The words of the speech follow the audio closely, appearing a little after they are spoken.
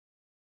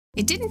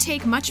It didn't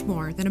take much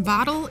more than a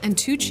bottle and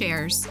 2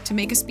 chairs to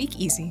make a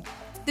speakeasy.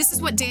 This is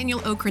what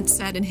Daniel Okrent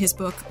said in his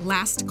book,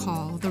 Last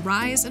Call, The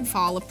Rise and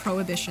Fall of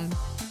Prohibition.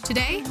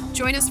 Today,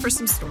 join us for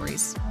some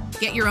stories.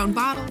 Get your own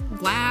bottle,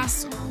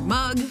 glass,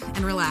 mug,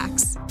 and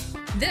relax.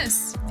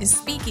 This is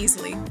Speak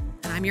Easily,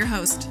 and I'm your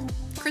host,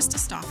 Krista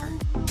Stauffer.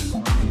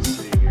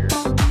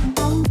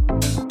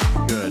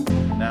 Good.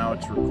 Now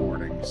it's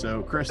recording.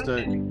 So,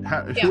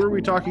 Krista, who are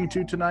we talking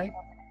to tonight?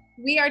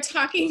 We are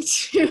talking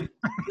to,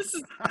 this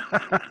is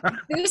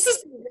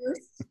the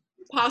worst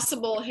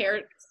possible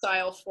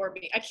hairstyle for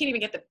me. I can't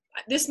even get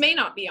this may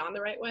not be on the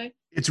right way.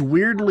 It's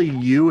weirdly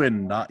you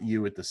and not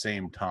you at the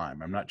same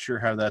time. I'm not sure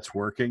how that's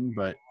working,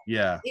 but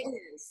yeah. It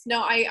is.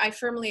 No, I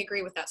firmly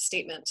agree with that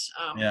statement.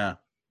 Yeah.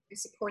 I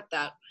support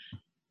that.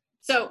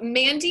 So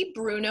Mandy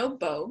Bruno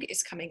Bogue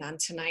is coming on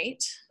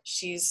tonight.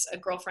 She's a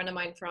girlfriend of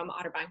mine from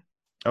Otterbein.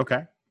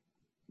 Okay.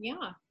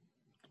 Yeah.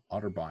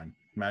 Otterbein.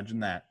 Imagine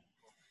that.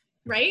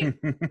 Right?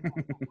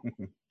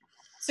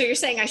 So you're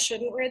saying I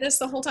shouldn't wear this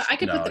the whole time? I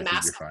could put the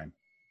mask on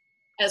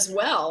as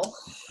well.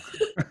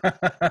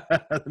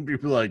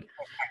 People like,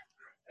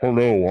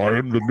 hello, I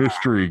am the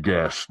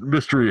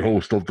mystery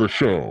host of the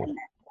show.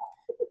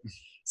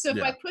 So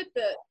if I put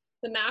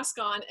the mask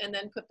on and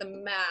then put the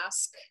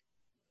mask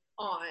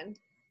on,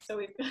 so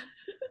we've got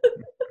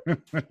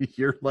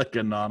you're like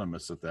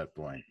anonymous at that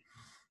point.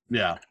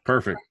 Yeah,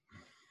 perfect.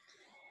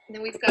 And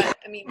then we've got,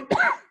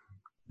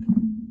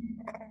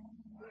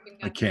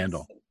 a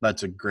candle.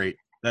 That's a great,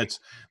 that's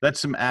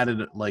some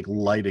added like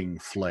lighting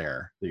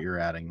flair that you're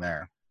adding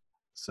there.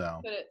 So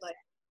put it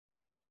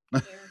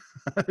like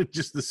there.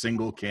 Just the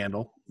single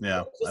candle.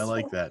 Yeah, I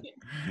like that.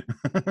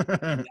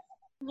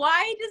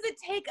 Why does it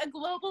take a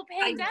global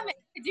pandemic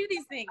to do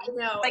these things? I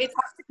know. Like,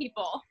 talk to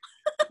people.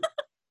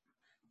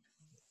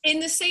 In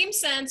the same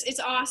sense, it's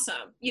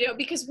awesome,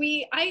 because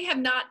I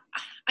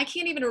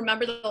can't even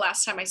remember the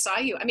last time I saw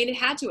you. It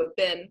had to have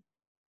been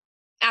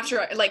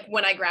after, like,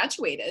 when I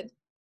graduated.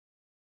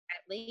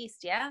 At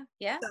least, yeah.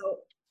 So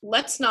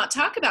let's not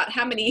talk about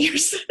how many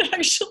years it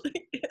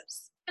actually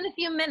is. In a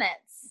few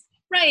minutes.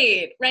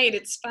 Right,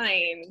 it's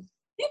fine.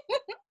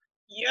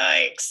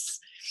 Yikes.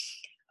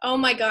 Oh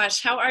my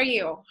gosh, how are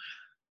you?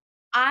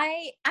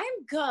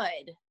 I'm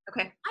good.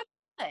 Okay. I'm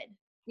good.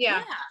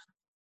 Yeah.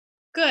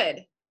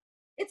 Good.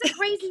 It's a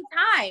crazy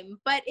time,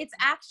 but it's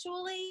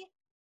actually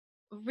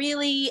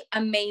really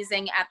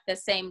amazing at the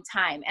same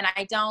time. And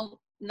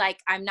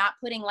I'm not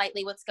putting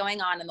lightly what's going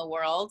on in the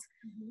world.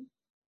 Mm-hmm.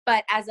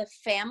 But as a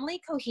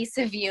family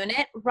cohesive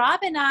unit,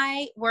 Rob and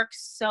I work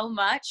so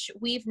much.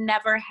 We've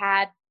never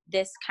had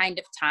this kind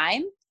of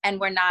time, and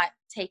we're not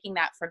taking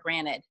that for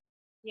granted.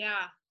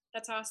 Yeah,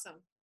 that's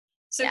awesome.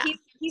 So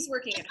he's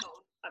working at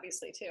home,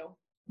 obviously, too.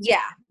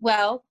 Yeah,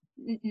 well,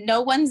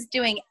 no one's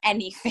doing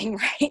anything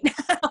right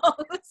now.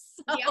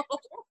 So.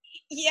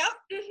 Yep.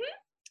 Mm-hmm.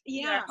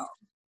 Yeah. No.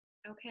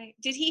 Okay.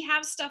 Did he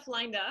have stuff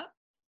lined up?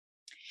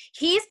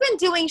 He's been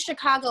doing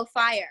Chicago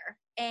Fire,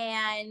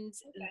 and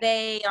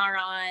they are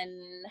on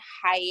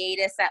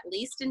hiatus at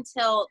least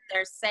until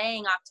they're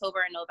saying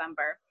October and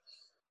November.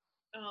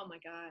 Oh my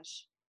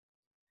gosh.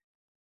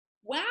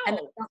 Wow. And I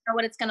don't know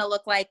what it's going to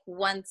look like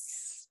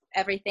once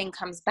everything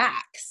comes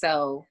back.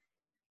 So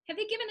have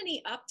they given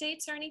any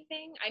updates or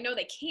anything? I know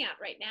they can't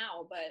right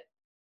now, but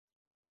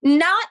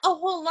not a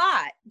whole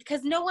lot,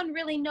 because no one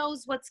really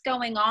knows what's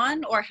going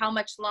on or how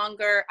much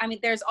longer.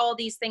 There's all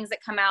these things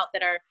that come out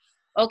that are,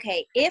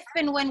 okay, if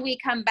and when we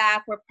come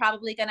back, we're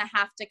probably going to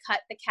have to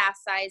cut the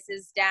cast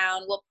sizes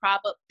down.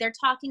 They're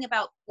talking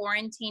about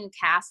quarantine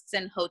casts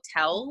in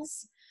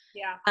hotels.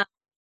 Yeah.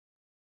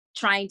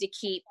 Trying to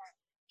keep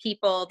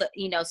people that,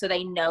 so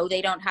they know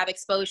they don't have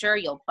exposure.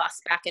 You'll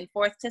bus back and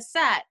forth to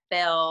set.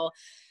 They'll,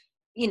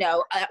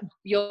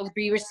 you'll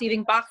be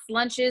receiving boxed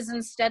lunches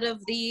instead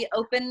of the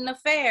open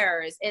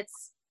affairs.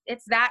 It's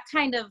that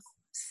kind of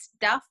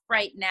stuff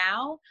right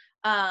now.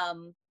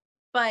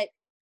 But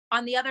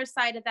on the other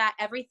side of that,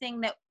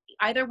 everything that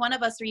either one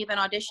of us are even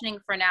auditioning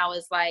for now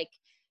is like,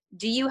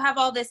 do you have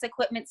all this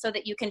equipment so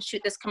that you can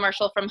shoot this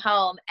commercial from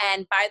home?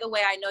 And by the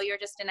way, I know you're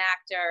just an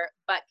actor,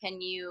 but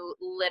can you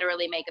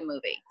literally make a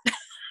movie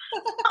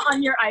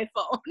on your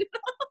iPhone?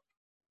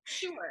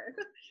 Sure.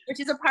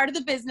 Which is a part of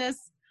the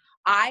business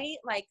I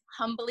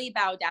humbly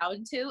bow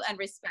down to and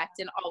respect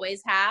and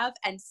always have,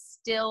 and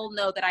still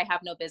know that I have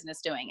no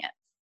business doing it.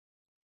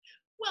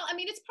 Well,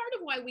 it's part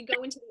of why we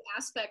go into the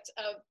aspect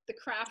of the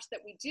craft that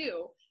we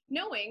do,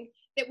 knowing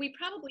that we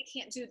probably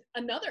can't do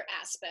another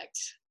aspect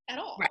at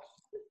all.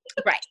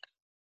 Right.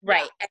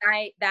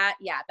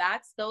 And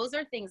those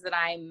are things that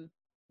I'm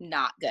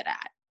not good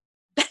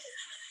at.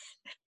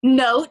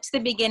 Note the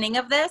beginning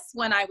of this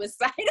when I was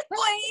sideways.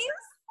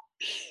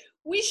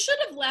 We should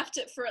have left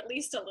it for at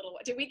least a little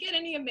while. Did we get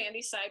any of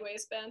Mandy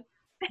sideways, Ben?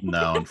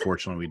 No,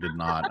 unfortunately we did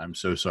not. I'm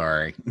so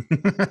sorry.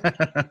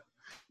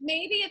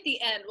 Maybe at the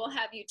end we'll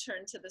have you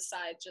turn to the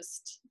side,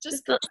 just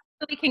so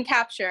we can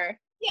capture.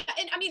 Yeah,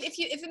 and if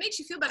it makes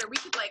you feel better, we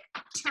could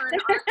turn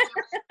our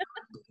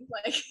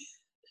camera,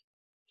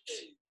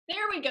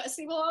 there we go.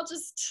 See, we'll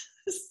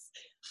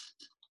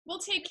We'll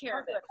take care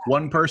of it.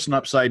 One person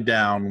upside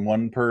down,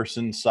 one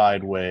person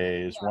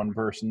sideways, one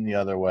person the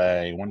other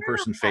way, one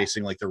person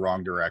facing like the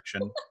wrong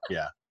direction.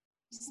 Yeah.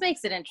 Just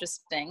makes it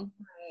interesting.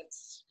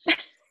 Right.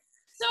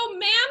 So,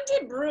 Ma'am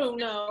de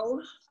Bruno.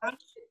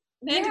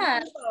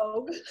 Yeah.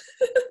 Bruno.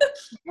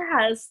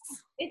 Yes.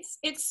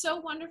 It's so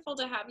wonderful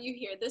to have you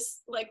here.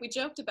 This, like we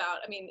joked about,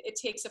 I mean, it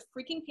takes a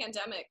freaking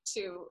pandemic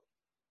to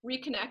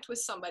reconnect with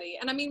somebody.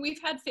 And I mean,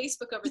 we've had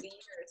Facebook over the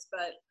years,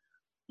 but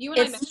you and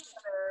I met each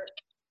other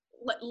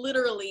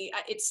literally,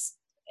 it's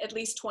at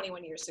least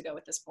 21 years ago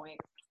at this point.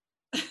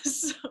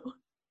 So,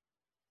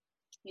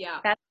 yeah.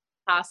 That's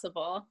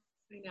possible.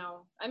 I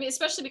know. I mean,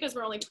 especially because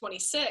we're only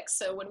 26.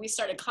 So when we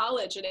started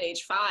college at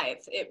age 5,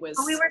 it was.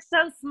 Oh, we were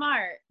so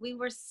smart. We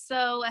were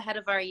so ahead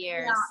of our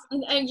years. Yeah.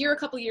 And you're a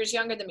couple years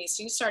younger than me.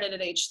 So you started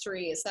at age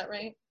 3. Is that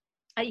right?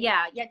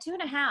 Yeah. 2.5,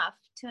 2.5,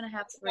 3.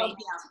 Oh,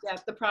 yeah.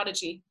 The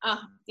prodigy.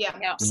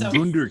 Yeah. So,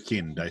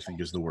 Wunderkind, I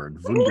think is the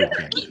word.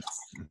 Wunderkind.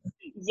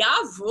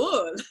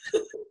 Jawohl.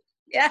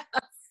 Yes.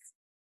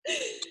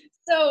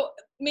 So,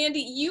 Mandy,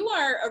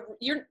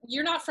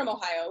 you're not from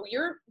Ohio.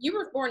 You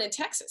were born in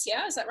Texas,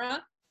 yeah? Is that right?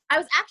 I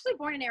was actually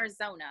born in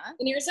Arizona.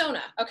 In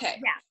Arizona, okay.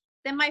 Yeah.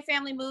 Then my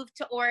family moved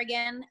to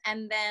Oregon,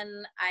 and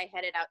then I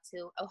headed out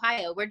to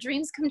Ohio, where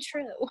dreams come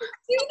true.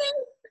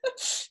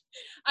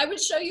 I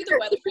would show you the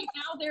weather right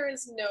now. There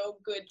is no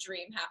good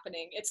dream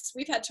happening.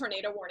 We've had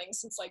tornado warnings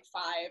since like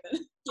 5.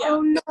 And, yeah.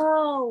 Oh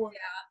no.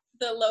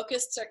 Yeah. The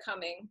locusts are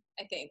coming,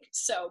 I think.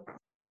 So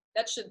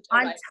that should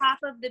on top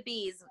of the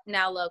bees,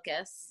 now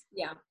locusts.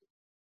 Yeah.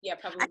 Yeah,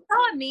 probably. I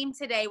saw a meme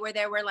today where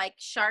there were like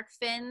shark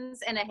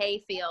fins in a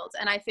hayfield,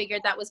 and I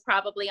figured that was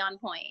probably on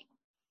point.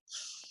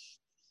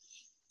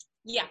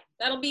 Yeah,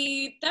 that'll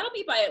be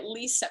by at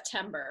least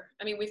September.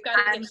 I mean, we've got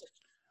to get.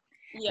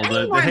 Yeah,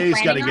 well, the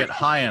hay's got to get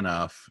high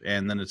enough,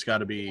 and then it's got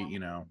to be,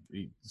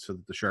 so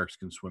that the sharks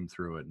can swim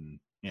through it,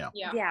 and yeah,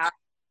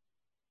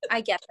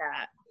 I get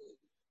that.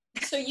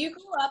 So you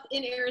grew up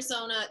in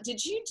Arizona.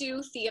 Did you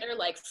do theater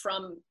like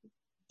from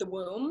the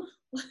womb?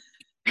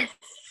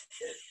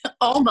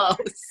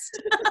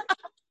 Almost.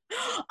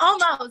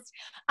 Almost.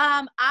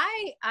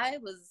 I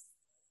was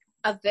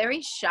a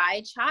very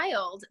shy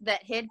child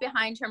that hid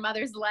behind her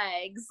mother's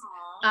legs,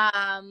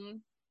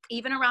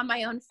 even around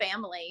my own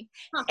family.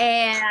 Huh.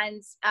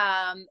 And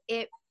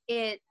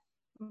it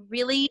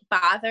really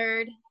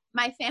bothered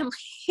my family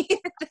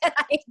that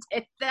I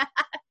did that.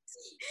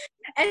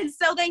 And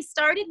so they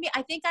started me,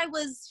 I think I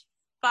was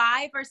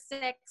 5 or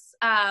 6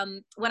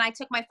 when I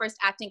took my first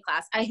acting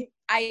class.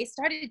 I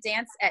started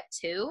dance at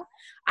 2.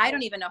 I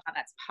don't even know how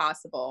that's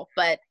possible,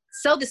 but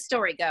so the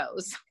story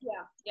goes.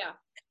 Yeah.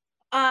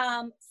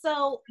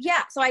 So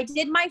I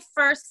did my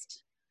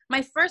first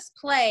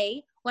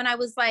play when I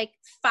was like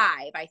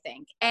 5, I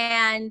think.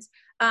 And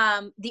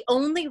the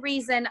only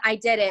reason I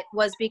did it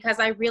was because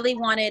I really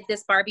wanted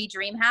this Barbie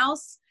dream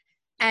house.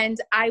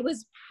 And I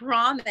was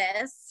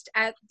promised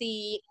at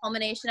the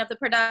culmination of the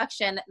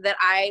production that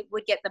I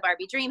would get the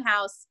Barbie dream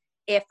house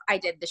if I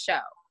did the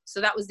show.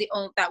 So that was the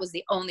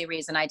only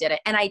reason I did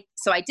it. And I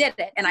did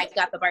it, and I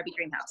got the Barbie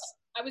dream house.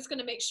 I was going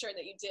to make sure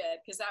that you did,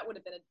 because that would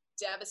have been a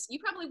devastating. You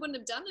probably wouldn't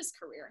have done this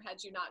career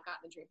had you not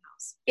gotten the dream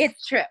house.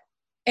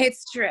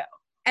 It's true.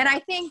 And I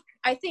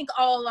think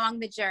all along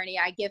the journey,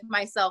 I give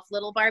myself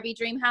little Barbie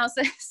dream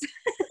houses.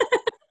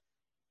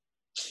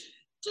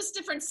 Just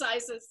different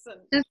sizes.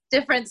 Just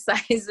different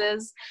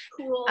sizes.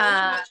 Cool.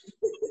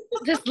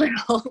 Just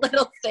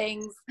little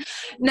things.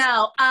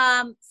 No.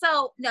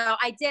 So no,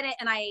 I did it,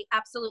 and I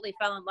absolutely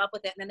fell in love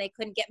with it. And then they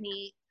couldn't get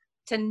me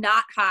to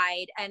not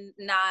hide and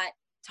not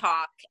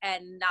talk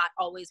and not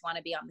always want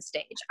to be on the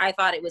stage. I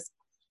thought it was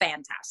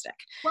fantastic.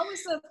 What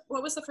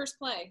was the first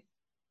play?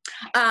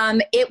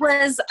 It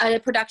was a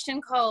production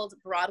called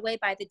Broadway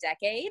by the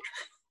Decade.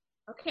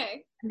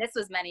 Okay. And this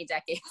was many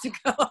decades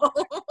ago.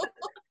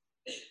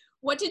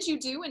 What did you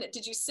do in it?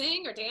 Did you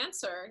sing or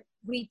dance or?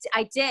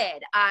 I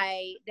did.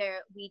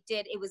 We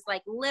did. It was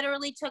like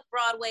literally took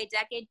Broadway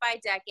decade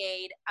by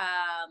decade.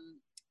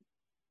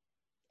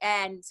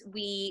 And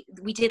we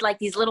did like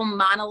these little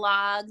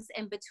monologues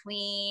in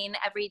between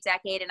every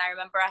decade. And I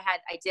remember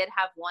I did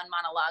have one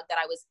monologue that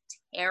I was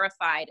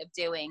terrified of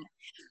doing.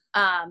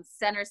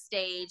 Center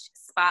stage,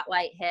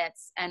 spotlight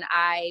hits, and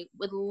I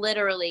would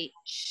literally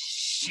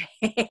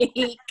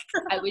shake.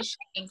 I was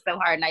shaking so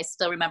hard, and I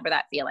still remember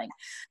that feeling.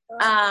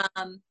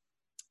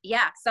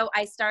 So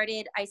I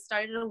started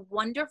a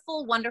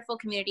wonderful, wonderful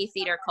community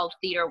theater called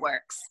Theater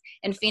Works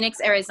in Phoenix,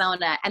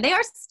 Arizona, and they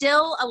are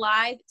still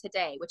alive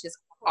today, which is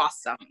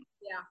awesome.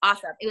 Yeah,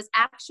 awesome. It was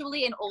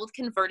actually an old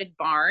converted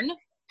barn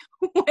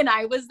when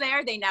I was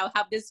there. They now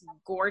have this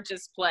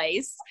gorgeous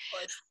place.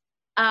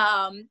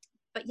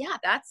 But yeah,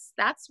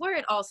 that's where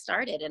it all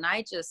started. And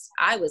I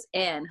was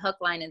in hook,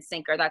 line, and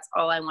sinker. That's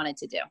all I wanted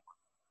to do.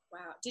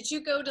 Wow. Did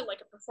you go to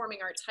like a performing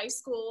arts high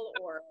school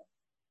or?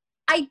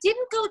 I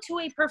didn't go to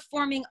a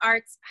performing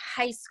arts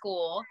high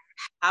school.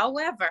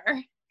 However,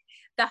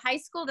 the high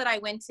school that I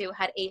went to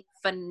had a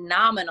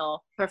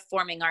phenomenal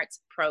performing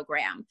arts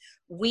program.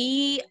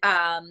 We,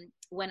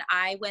 when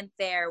I went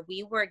there,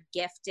 we were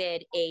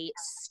gifted a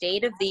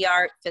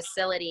state-of-the-art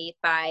facility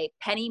by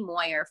Penny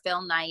Moyer,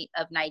 Phil Knight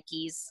of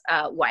Nike's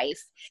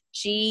wife.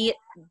 She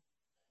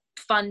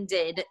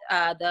funded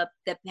the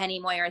Penny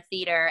Moyer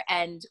Theater,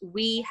 and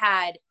we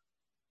had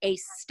a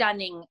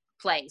stunning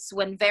place.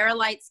 When Vera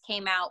Lights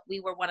came out, we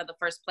were one of the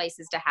first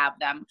places to have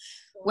them.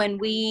 When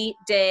we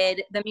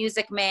did The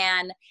Music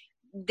Man,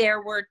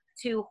 there were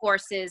 2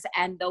 horses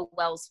and the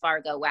Wells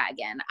Fargo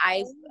wagon.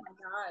 Oh my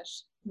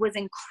gosh. Was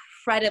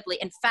incredibly,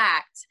 in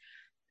fact,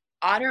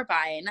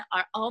 Otterbein,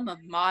 our alma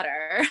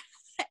mater,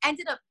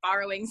 ended up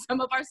borrowing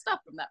some of our stuff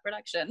from that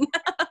production.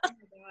 Oh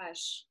my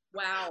gosh.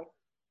 Wow.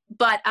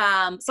 But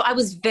so I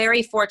was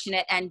very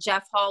fortunate, and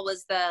Jeff Hall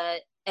was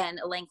and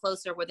Elaine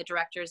Closer were the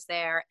directors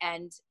there,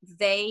 and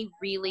they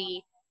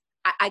really,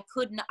 I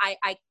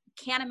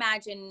can't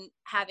imagine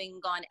having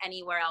gone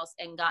anywhere else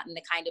and gotten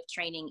the kind of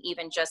training,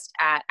 even just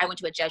I went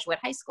to a Jesuit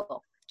high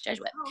school,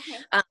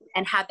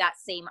 and had that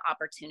same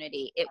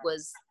opportunity.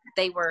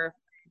 They were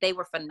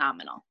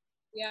phenomenal.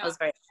 Yeah. It was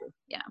very cool.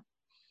 Yeah.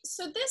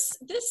 So this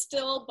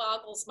still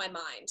boggles my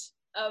mind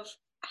of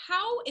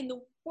how in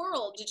the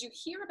world did you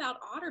hear about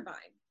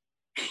Otterbein?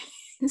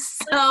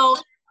 So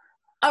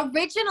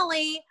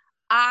originally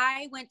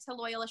I went to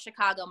Loyola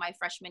Chicago my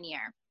freshman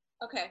year.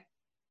 Okay.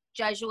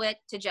 Jesuit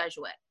to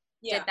Jesuit.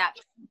 Yeah. Did that.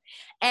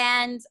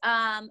 And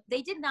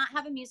they did not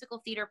have a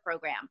musical theater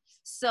program.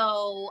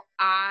 So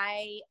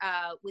I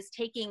was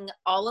taking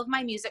all of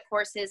my music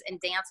courses and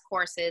dance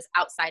courses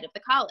outside of the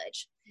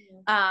college,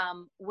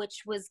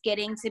 which was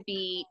getting to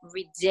be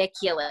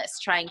ridiculous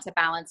trying to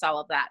balance all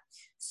of that.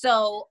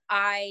 So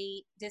I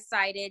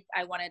decided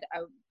I wanted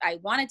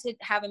to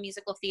have a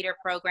musical theater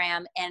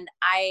program. And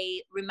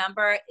I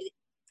remember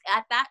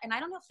at that, and I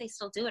don't know if they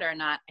still do it or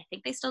not. I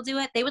think they still do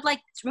it. They would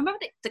remember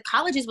the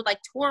colleges would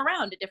tour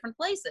around to different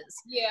places.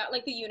 Yeah,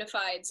 like the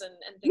Unifieds and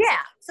things. Yeah,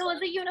 so it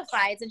was the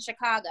Unifieds in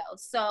Chicago.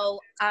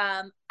 So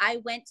I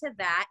went to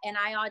that, and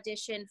I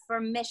auditioned for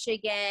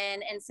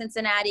Michigan and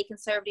Cincinnati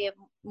Conservative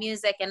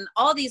Music and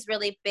all these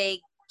really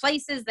big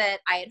places that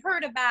I had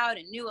heard about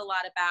and knew a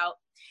lot about.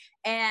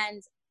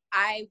 And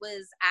I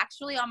was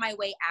actually on my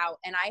way out,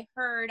 and I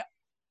heard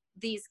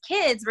these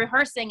kids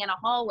rehearsing in a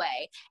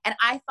hallway, and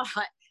I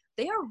thought,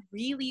 they are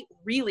really,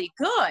 really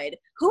good.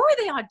 Who are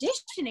they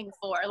auditioning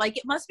for?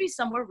 It must be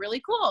somewhere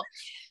really cool.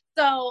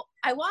 So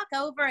I walk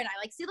over and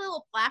I see the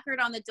little placard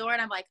on the door,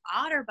 and I'm like,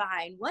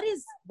 Otterbein,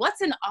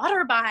 what's an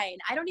Otterbein?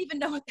 I don't even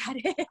know what that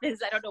is.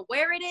 I don't know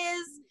where it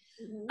is.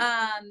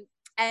 Mm-hmm.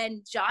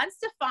 And John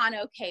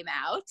Stefano came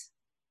out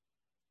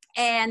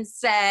and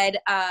said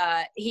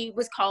he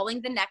was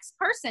calling the next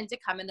person to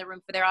come in the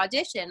room for their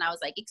audition. I was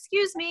like,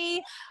 excuse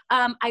me,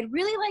 I'd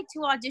really like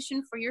to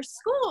audition for your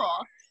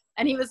school.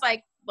 And he was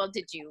like, well,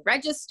 did you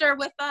register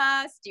with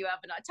us? Do you have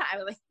enough time? I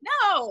was like,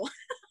 no,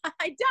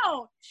 I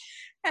don't.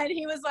 And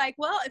he was like,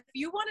 well, if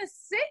you want to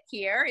sit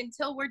here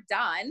until we're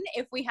done,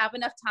 if we have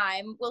enough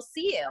time, we'll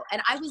see you.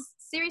 And I was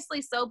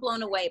seriously so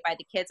blown away by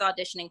the kids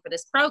auditioning for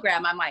this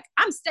program. I'm like,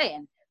 I'm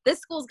staying. This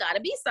school's got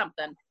to be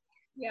something.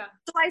 Yeah.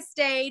 So I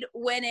stayed,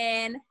 went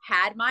in,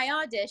 had my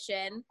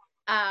audition.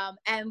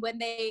 And when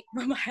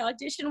my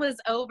audition was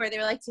over, they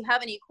were like, do you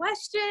have any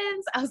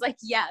questions? I was like,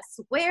 yes.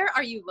 Where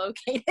are you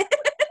located?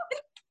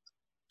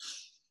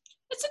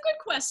 It's a good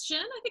question.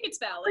 I think it's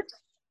valid.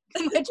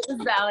 Which was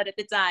valid at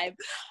the time.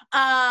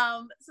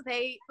 So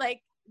they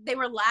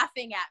were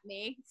laughing at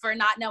me for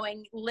not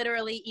knowing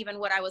literally even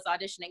what I was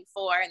auditioning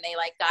for. And they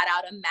got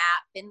out a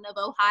map of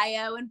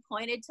Ohio and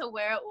pointed to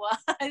where it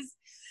was.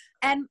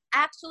 And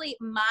actually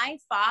my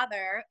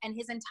father and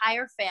his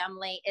entire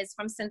family is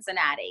from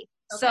Cincinnati.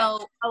 Okay.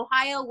 So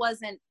Ohio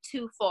wasn't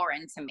too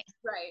foreign to me.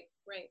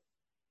 Right.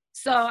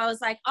 So I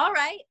was like, all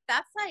right,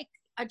 that's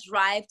a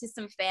drive to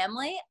some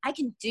family. I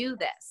can do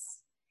this.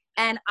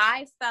 And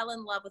I fell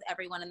in love with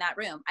everyone in that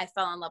room. I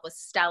fell in love with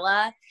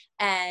Stella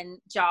and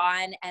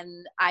John,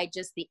 and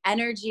the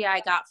energy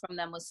I got from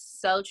them was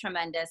so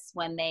tremendous.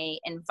 When they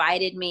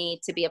invited me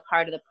to be a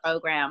part of the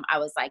program, I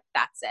was like,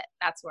 that's it.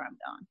 That's where I'm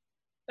going.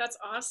 That's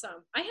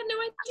awesome. I had no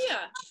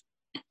idea.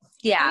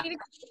 Yeah. I mean,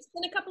 it's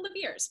been a couple of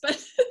years, but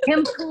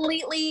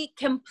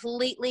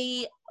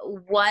completely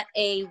what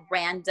a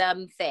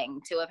random thing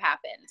to have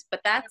happened.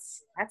 But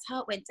that's how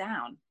it went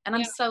down. And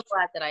I'm so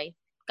glad that I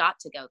got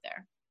to go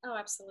there. Oh,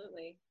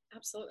 absolutely.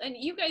 Absolutely. And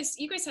you guys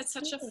had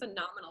such a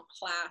phenomenal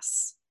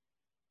class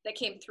that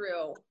came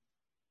through.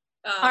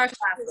 Our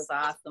class was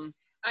awesome.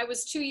 I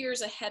was 2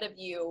 years ahead of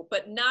you,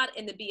 but not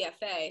in the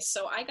BFA.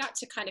 So I got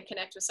to kind of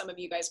connect with some of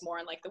you guys more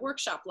on the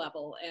workshop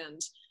level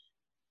and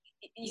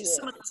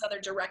some of those other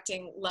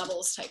directing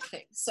levels type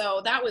things.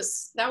 So that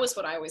was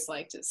what I always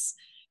liked, is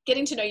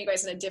getting to know you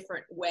guys in a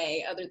different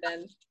way other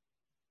than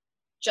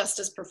just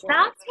as performing.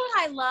 That's what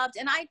I loved.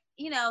 And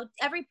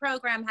every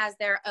program has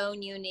their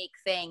own unique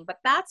thing, but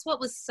that's what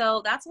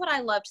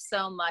I loved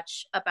so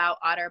much about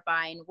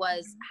Otterbein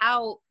was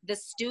how the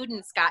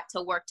students got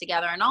to work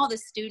together and all the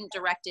student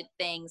directed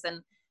things.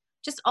 And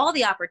just all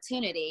the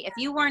opportunity. If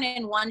you weren't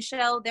in one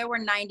show, there were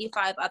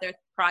 95 other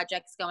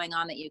projects going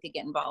on that you could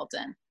get involved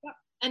in. Yeah.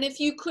 And if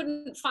you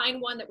couldn't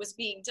find one that was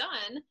being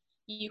done,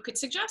 you could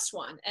suggest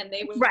one, and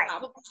they would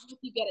probably help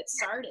you get it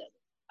started.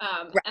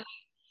 And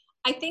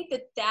I think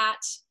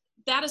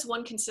that is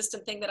one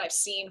consistent thing that I've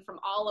seen from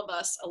all of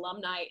us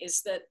alumni,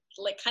 is that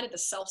like kind of the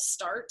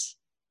self-start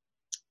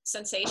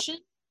sensation.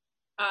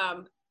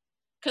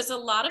 Because a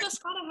lot of us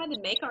kind of had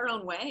to make our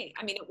own way.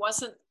 I mean, it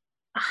wasn't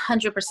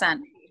 100%.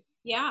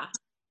 Yeah.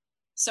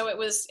 So it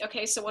was,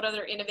 okay, so what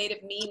other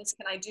innovative means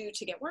can I do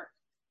to get work?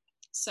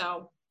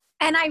 So.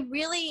 And I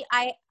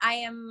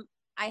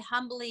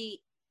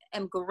humbly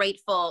am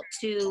grateful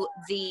to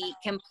the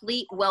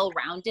complete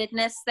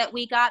well-roundedness that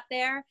we got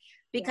there,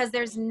 because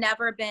there's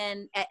never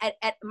been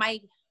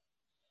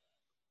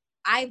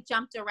I've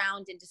jumped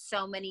around into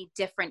so many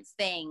different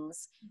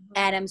things,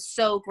 and I'm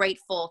so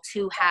grateful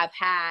to have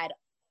had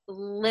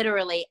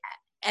literally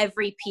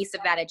every piece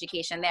of that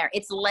education there.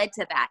 It's led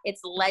to that.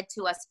 It's led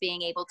to us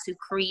being able to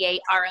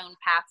create our own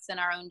paths and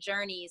our own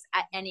journeys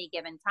at any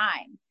given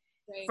time.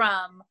 Right.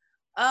 From,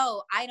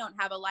 oh, I don't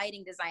have a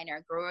lighting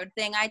designer. Good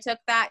thing I took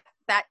that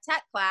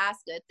tech class.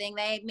 Good thing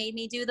they made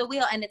me do the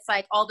wheel. And it's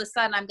like, all of a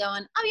sudden I'm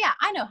going, oh yeah,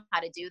 I know how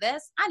to do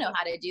this. I know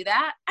how to do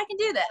that. I can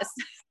do this.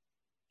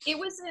 It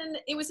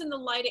was in the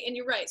lighting, and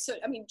you're right. So,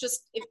 I mean,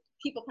 just if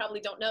people probably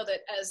don't know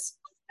that as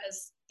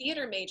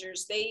theater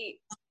majors, they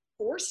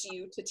force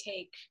you to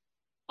take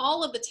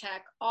all of the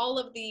tech, all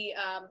of the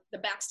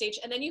backstage,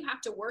 and then you have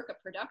to work a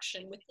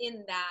production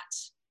within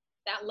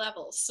that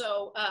level.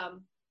 So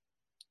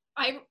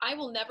I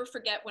will never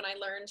forget when I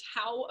learned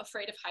how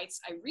afraid of heights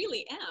I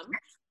really am.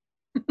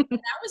 And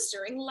that was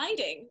during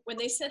lighting, when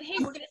they said, hey,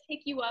 we're going to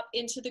take you up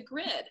into the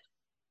grid.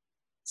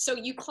 So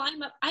you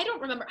climb up. I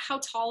don't remember how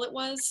tall it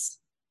was.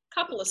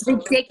 Couple of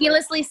stories.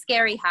 Ridiculously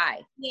scary high.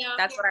 Yeah.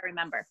 That's what I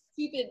remember.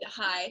 Stupid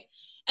high.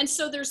 And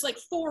so there's like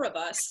 4 of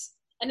us,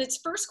 and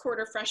it's first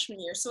quarter freshman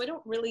year, so I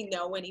don't really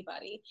know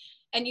anybody.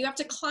 And you have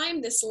to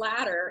climb this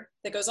ladder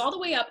that goes all the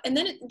way up, and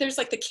then there's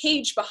like the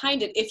cage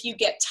behind it if you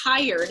get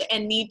tired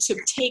and need to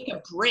take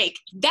a break.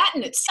 That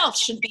in itself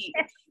should be.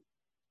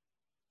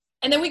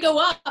 And then we go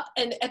up,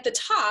 and at the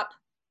top,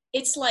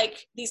 it's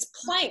like these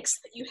planks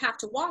that you have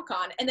to walk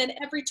on. And then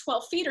every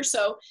 12 feet or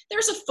so,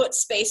 there's a foot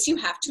space you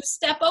have to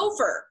step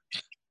over.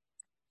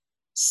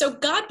 So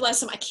God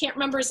bless him. I can't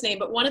remember his name,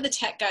 but one of the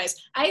tech guys,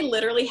 I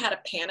literally had a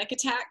panic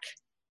attack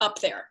up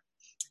there.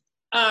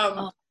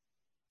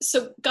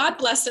 So God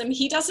bless him.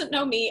 He doesn't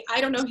know me. I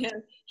don't know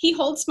him. He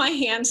holds my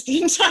hands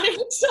the entire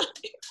time.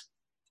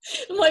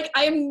 I'm like,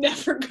 I am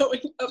never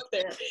going up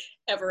there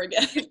ever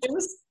again. It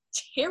was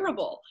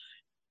terrible.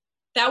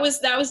 That was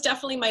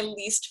definitely my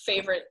least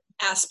favorite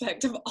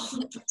aspect of all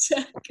of the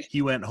tech.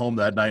 He went home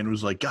that night and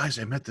was like, guys,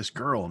 I met this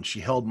girl and she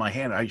held my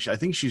hand. I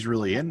think she's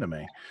really into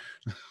me.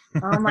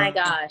 Oh my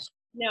gosh.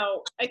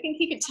 No, I think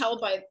he could tell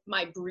by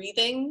my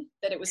breathing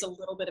that it was a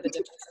little bit of a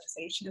different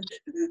sensation.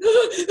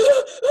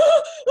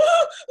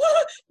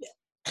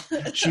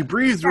 She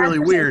breathed really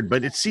weird,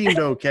 but it seemed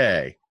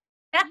okay.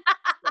 Yeah,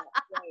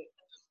 right.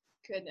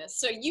 Goodness.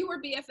 So you were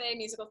BFA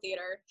musical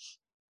theater.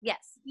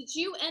 Yes. Did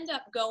you end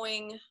up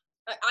going...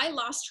 I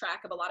lost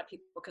track of a lot of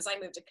people because I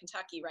moved to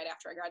Kentucky right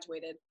after I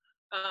graduated.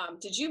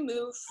 Did you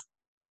move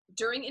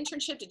during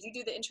internship? Did you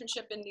do the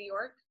internship in New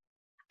York?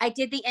 I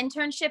did the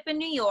internship in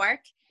New York,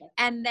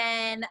 and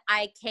then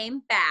I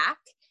came back,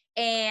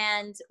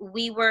 and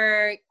we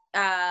were,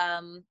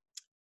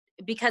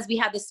 because we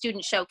had the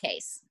student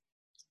showcase.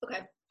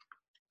 Okay.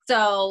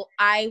 So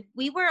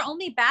we were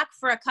only back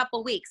for a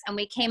couple weeks, and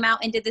we came out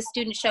and did the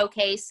student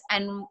showcase.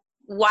 And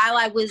while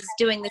I was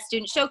doing the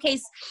student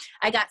showcase,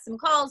 I got some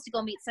calls to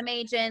go meet some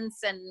agents,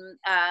 and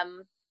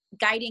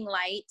Guiding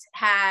Light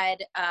had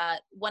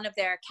one of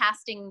their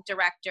casting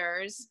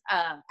directors,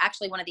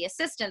 actually one of the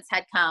assistants,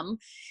 had come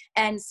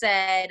and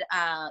said,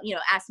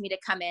 asked me to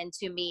come in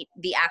to meet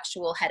the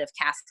actual head of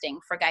casting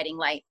for Guiding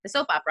Light, the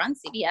soap opera on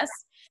CBS.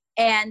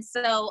 And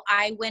so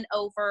I went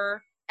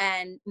over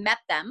and met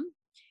them.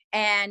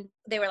 And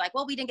they were like,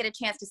 well, we didn't get a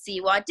chance to see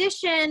you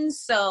audition.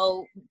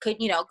 So could,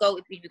 go,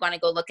 if you want to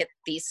go look at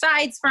these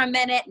sides for a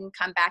minute and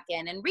come back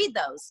in and read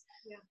those.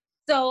 Yeah.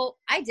 So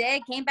I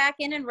did, came back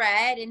in and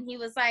read, and he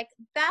was like,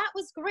 that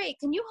was great.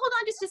 Can you hold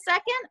on just a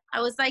second?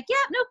 I was like, yeah,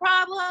 no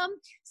problem.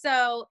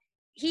 So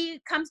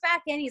he comes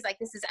back in, he's like,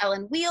 this is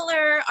Ellen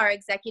Wheeler, our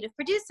executive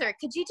producer.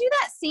 Could you do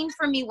that scene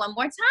for me one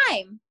more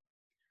time?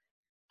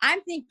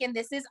 I'm thinking,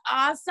 this is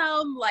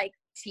awesome. Like,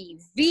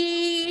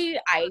 TV,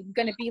 I'm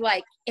gonna be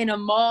like in a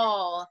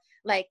mall,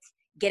 like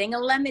getting a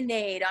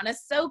lemonade on a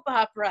soap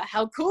opera.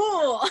 How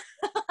cool.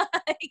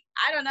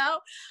 I don't know.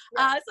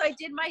 So I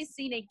did my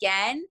scene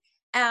again,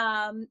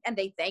 and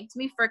they thanked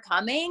me for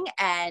coming,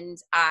 and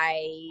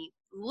I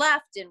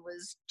left and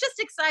was just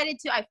excited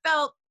I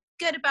felt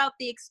good about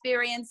the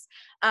experience.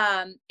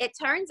 It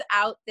turns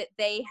out that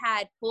they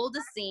had pulled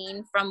a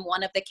scene from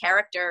one of the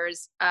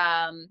characters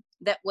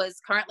that was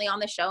currently on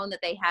the show, and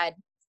that they had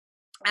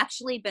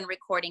actually been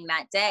recording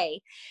that day.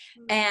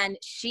 And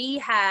she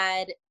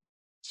had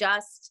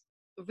just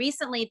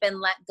recently been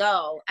let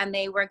go, and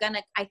they were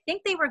gonna, I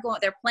think they were going,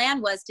 their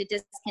plan was to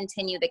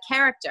discontinue the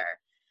character.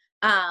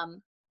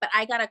 But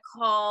I got a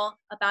call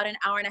about an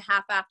hour and a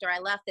half after I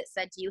left that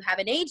said, do you have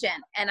an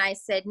agent? And I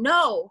said,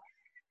 no,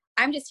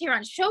 I'm just here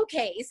on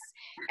Showcase.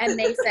 And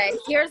they said,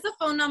 here's the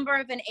phone number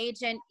of an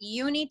agent.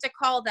 You need to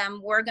call them.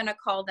 We're going to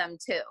call them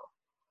too.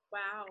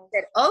 Wow. I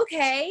said,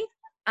 okay.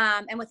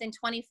 And within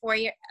 24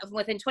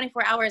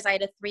 hours, I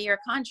had a 3-year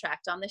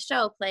contract on the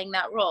show playing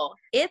that role.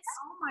 It's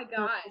oh my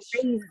gosh,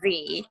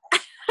 crazy.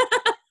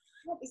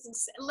 That is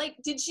insane. Like,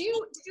 did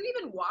you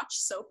even watch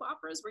soap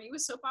operas? Were you a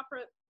soap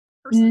opera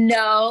person?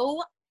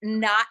 No,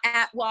 not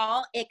at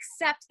all,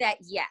 except that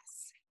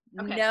yes.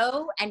 Okay.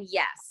 No and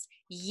yes.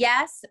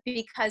 Yes,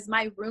 because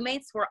my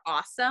roommates were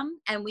awesome,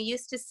 and we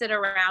used to sit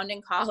around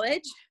in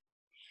college,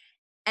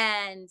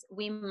 and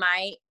we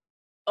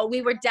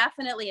were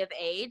definitely of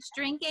age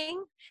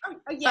drinking. Oh,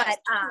 yes,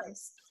 but,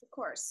 of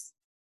course.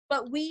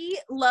 But we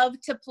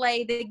love to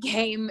play the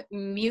game,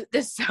 mute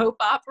the soap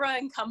opera,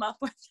 and come up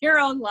with your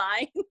own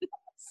lines.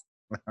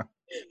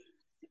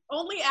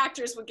 Only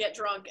actors would get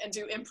drunk and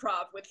do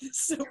improv with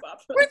soap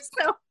operas. With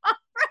soap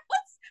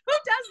operas? Who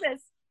does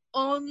this?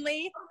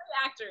 Only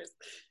actors.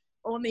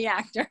 Only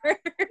actors.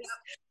 Yep.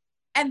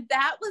 And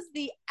that was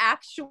the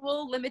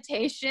actual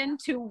limitation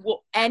to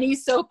any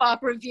soap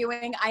opera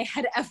viewing I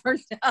had ever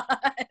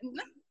done.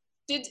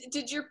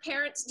 Did your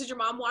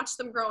mom watch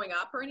them growing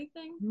up or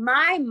anything?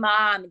 My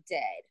mom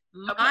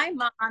did. Okay. My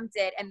mom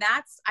did. And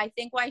that's, I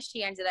think, why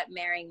she ended up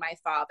marrying my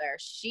father.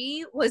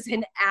 She was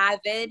an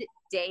avid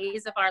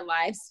Days of Our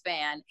Lives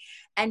fan.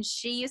 And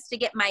she used to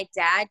get my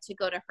dad to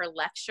go to her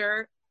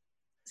lecture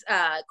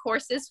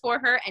courses for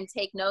her and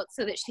take notes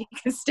so that she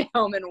could stay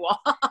home and watch.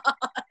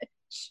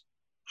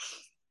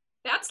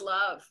 That's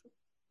love.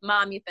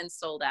 Mom, you've been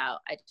sold out.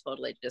 I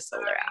totally just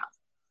sold her out.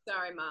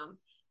 Sorry, Mom.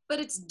 But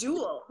it's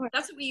dual.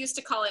 That's what we used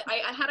to call it.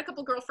 I had a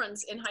couple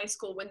girlfriends in high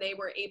school when they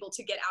were able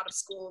to get out of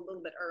school a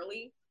little bit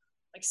early,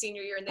 like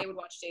senior year, and they would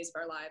watch Days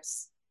of Our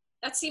Lives.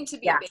 That seemed to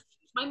be a big.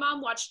 My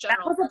mom watched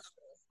General.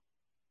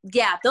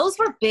 Yeah, those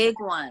were big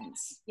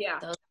ones. Yeah.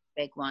 Those were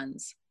big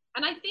ones.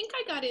 And I think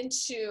I got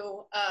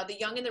into The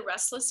Young and the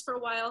Restless for a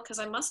while because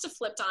I must have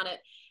flipped on it.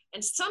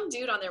 And some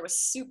dude on there was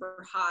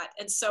super hot.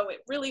 And so it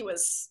really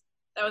was,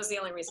 that was the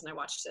only reason I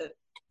watched it.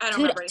 I don't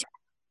remember anything.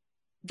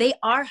 They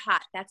are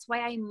hot. That's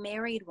why I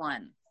married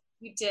one.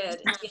 You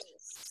did.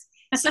 Yes.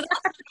 So I'm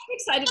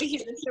excited to hear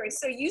the story.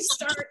 So you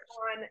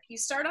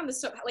start on the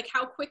soap, like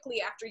how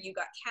quickly after you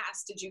got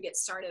cast did you get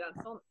started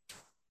on film?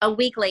 A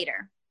week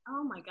later.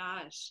 Oh my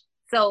gosh.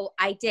 So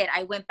I did.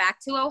 I went back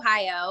to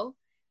Ohio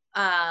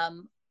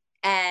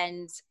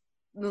and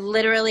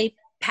literally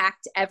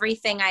packed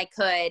everything I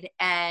could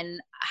and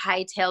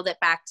hightailed it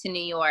back to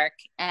New York.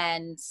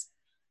 And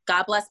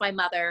God bless my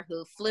mother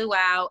who flew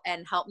out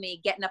and helped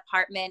me get an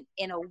apartment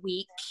in a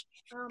week.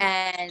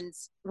 And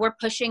we're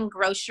pushing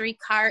grocery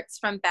carts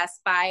from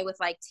Best Buy with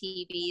like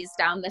TVs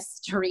down the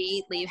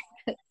street.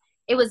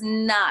 It was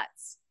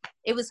nuts.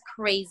 It was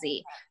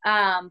crazy.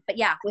 But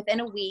yeah, within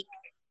a week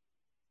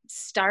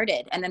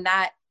started. And then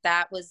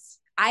that was,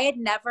 I had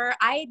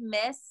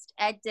missed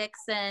Ed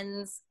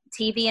Dixon's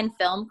TV and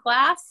film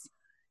class.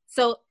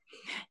 So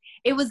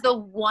it was the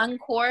one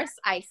course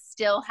I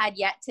still had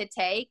yet to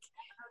take.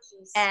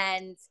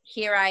 And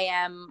here I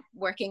am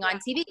working on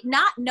TV,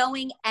 not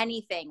knowing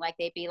anything. Like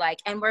they'd be like,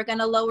 and we're going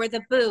to lower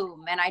the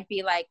boom. And I'd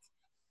be like,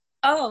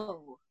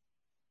 oh,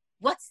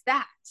 what's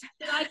that?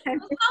 Did I put a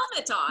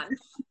helmet on?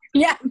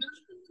 Yeah.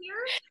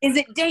 Is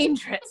it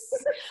dangerous?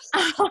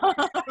 A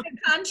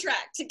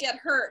contract to get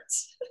hurt.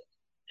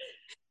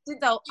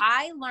 So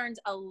I learned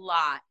a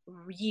lot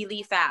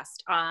really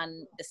fast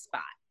on the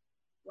spot.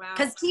 Wow.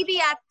 Because TV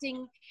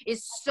acting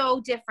is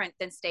so different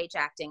than stage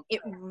acting.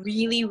 It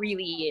really,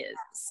 really is.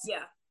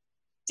 Yeah.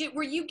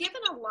 Were you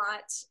given a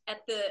lot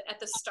at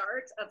the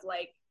start of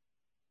like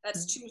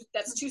that's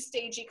too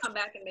stagey, come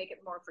back and make it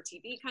more for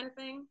TV kind of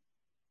thing?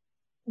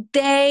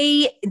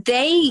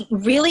 They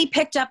really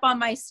picked up on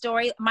my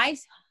story.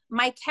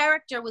 My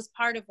character was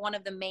part of one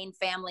of the main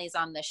families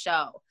on the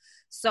show.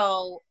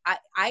 So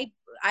I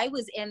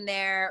was in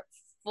there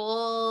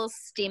full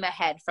steam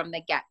ahead from the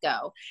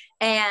get-go.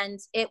 And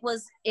it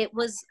was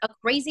a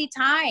crazy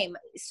time.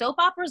 Soap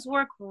operas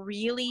work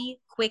really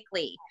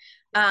quickly.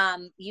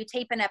 You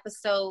tape an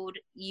episode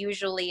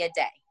usually a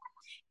day.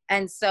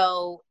 And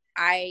so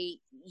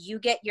you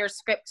get your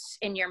script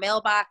in your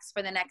mailbox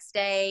for the next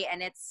day,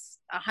 and it's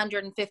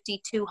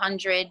 150,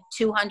 200,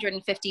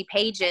 250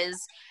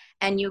 pages.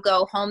 And you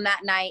go home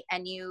that night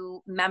and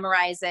you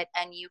memorize it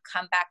and you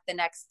come back the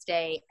next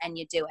day and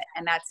you do it.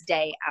 And that's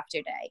day after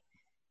day.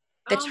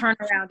 The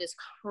turnaround is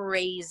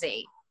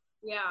crazy.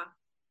 Yeah.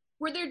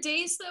 Were there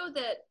days though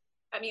that,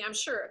 I mean, I'm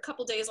sure a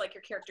couple days like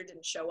your character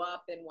didn't show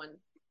up in one.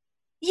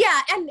 Yeah.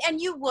 And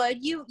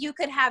you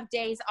could have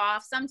days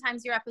off.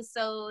 Sometimes your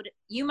episode,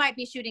 you might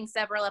be shooting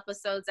several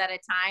episodes at a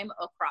time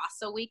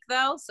across a week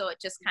though. So it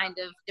just kind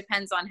of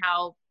depends on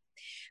how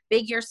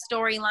big your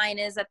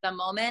storyline is at the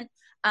moment.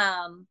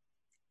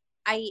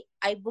 I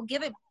will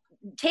give it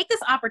take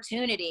this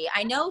opportunity.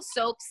 I know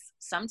soaps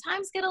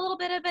sometimes get a little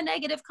bit of a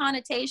negative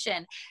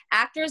connotation.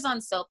 Actors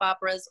on soap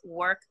operas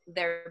work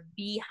their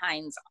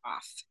behinds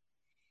off.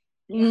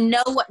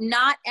 No,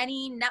 not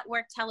any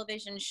network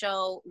television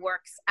show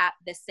works at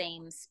the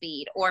same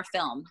speed, or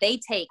film.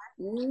 They take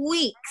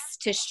weeks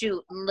to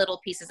shoot little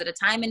pieces at a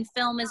time. And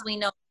film, as we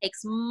know,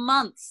 takes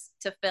months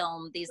to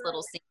film these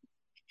little scenes.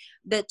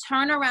 The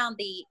turnaround,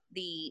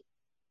 the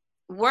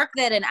work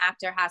that an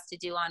actor has to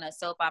do on a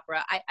soap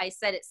opera, I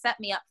said it set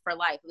me up for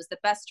life. It was the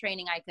best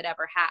training I could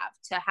ever have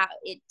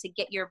to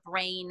get your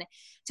brain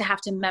to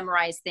have to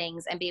memorize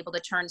things and be able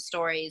to turn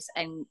stories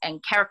and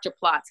character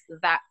plots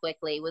that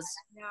quickly was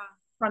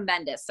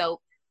tremendous. So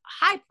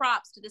high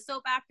props to the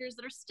soap actors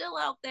that are still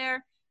out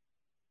there.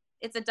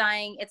 It's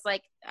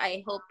like,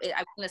 I was going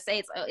to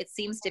say it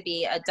seems to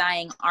be a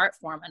dying art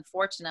form,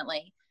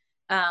 unfortunately.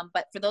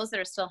 But for those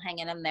that are still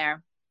hanging in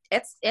there,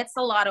 it's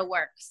a lot of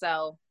work.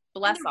 So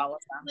bless all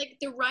of them. Like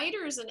the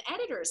writers and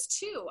editors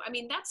too. I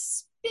mean,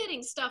 that's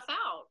spitting stuff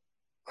out.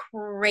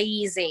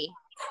 Crazy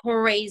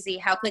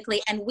how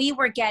quickly. And we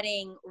were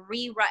getting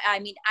I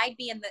mean,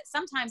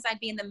 sometimes I'd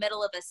be in the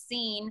middle of a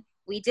scene.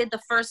 We did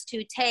the first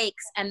 2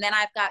 takes, and then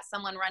I've got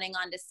someone running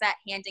onto set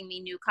handing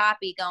me new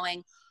copy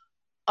going,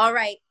 all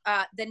right,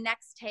 the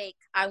next take,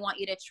 I want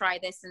you to try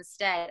this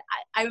instead.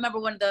 I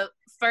remember one of the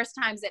first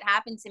times it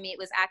happened to me, it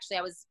was actually,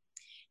 I was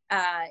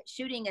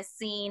shooting a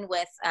scene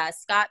with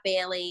Scott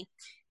Bailey,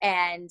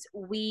 and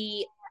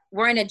we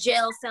were in a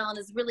jail cell, and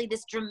it's really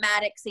this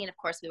dramatic scene. Of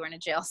course, we were in a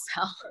jail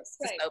cell. It's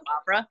a soap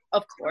opera,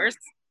 of course.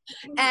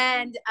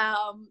 And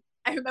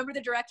I remember the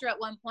director at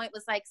one point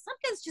was like,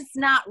 something's just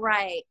not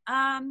right.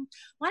 Why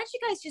don't you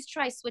guys just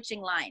try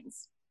switching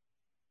lines?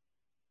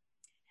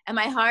 And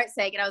my heart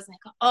sank, and I was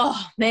like,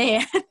 oh,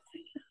 man.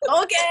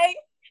 Okay.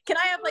 Can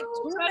I have like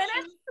 2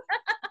 minutes?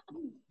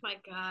 My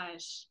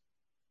gosh.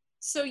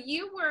 So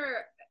you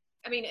were,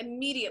 I mean,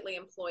 immediately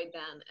employed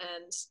then.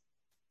 And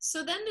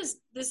so then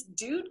this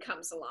dude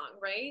comes along,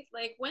 right?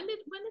 Like, when did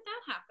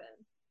that happen?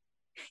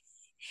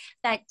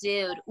 That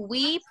dude,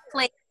 we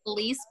played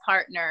police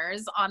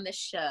partners on the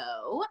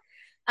show.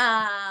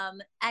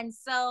 And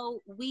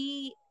so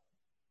we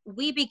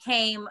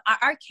became,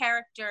 our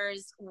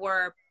characters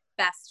were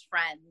best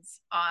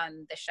friends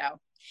on the show.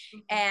 Mm-hmm.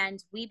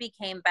 And we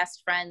became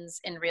best friends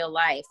in real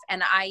life.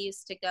 And at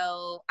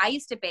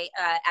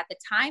the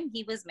time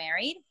he was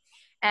married,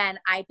 and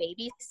I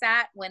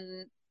babysat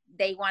when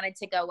they wanted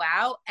to go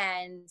out,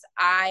 and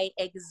I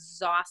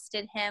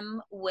exhausted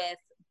him with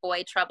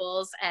boy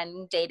troubles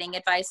and dating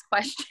advice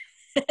questions.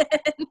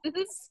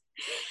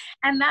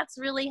 And that's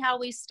really how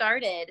we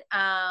started.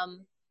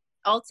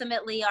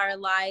 Ultimately, our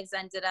lives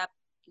ended up,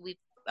 we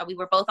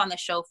were both on the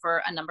show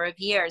for a number of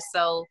years.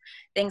 So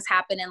things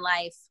happen in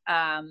life.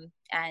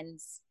 And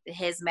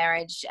his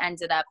marriage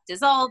ended up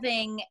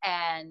dissolving.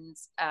 And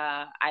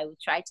I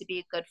tried to be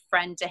a good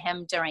friend to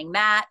him during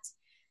that.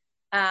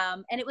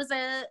 And it was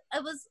a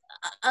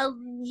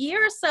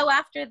year or so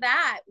after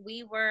that,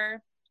 we were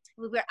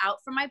out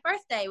for my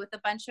birthday with a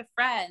bunch of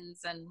friends,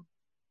 and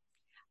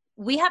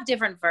we have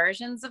different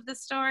versions of the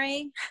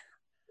story.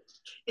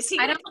 Is he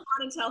going to come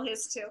on and tell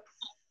his too?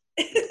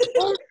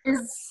 It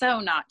is so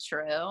not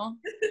true.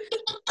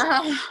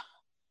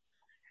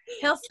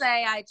 He'll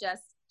say I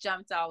just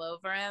jumped all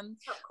over him.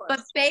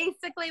 But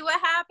basically what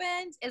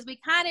happened is we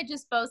kind of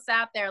just both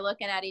sat there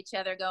looking at each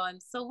other going,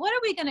 so what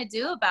are we going to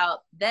do about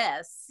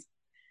this?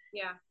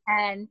 Yeah.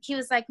 And he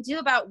was like, do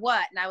about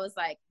what? And I was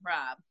like,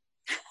 Rob,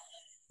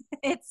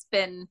 it's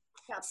been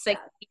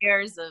 6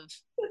 years of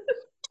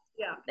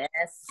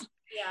this.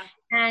 Yeah.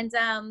 And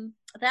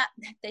that,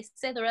 they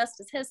say the rest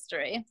is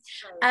history.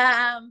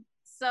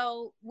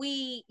 So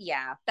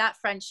that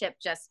friendship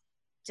just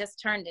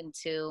turned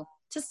into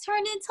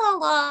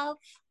love.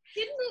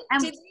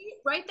 Did he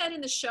write that in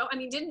the show? I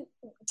mean,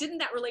 didn't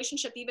that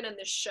relationship even in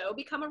the show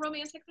become a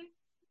romantic thing?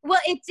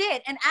 Well, it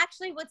did. And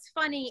actually what's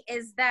funny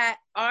is that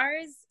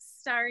ours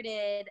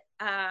started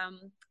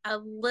a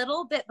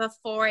little bit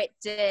before it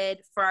did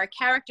for our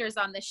characters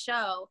on the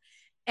show.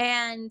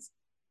 And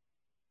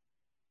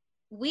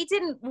we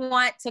didn't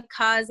want to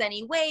cause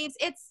any waves.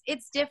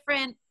 It's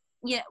different.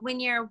 You know, when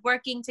you're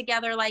working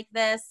together like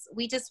this,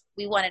 we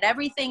wanted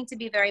everything to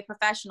be very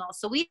professional.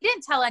 So we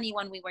didn't tell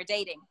anyone we were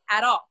dating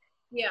at all.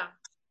 Yeah.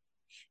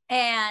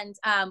 And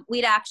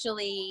we'd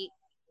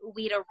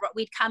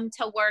come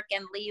to work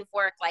and leave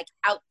work like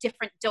out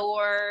different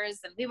doors,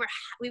 and we were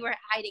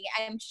hiding.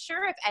 I'm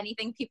sure if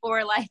anything, people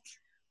were like,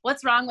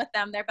 what's wrong with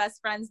them? They're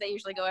best friends. They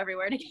usually go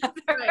everywhere together.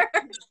 Right.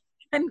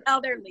 And now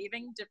they're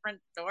leaving different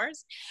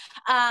doors.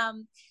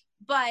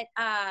 But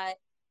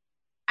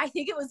I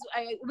think it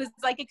was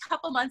like a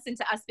couple months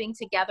into us being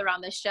together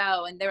on the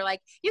show, and they're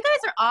like, you guys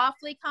are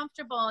awfully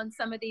comfortable in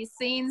some of these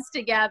scenes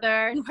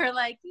together. And we're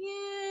like,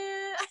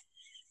 yeah.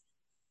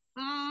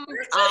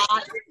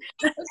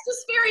 It's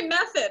just very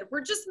method.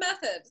 We're just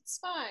method. It's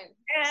fine.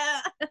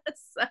 Yeah.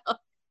 So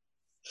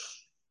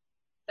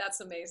that's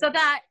amazing. So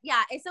that,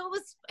 yeah. So it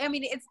was, I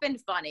mean, it's been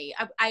funny.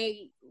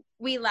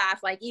 we laugh,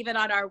 like even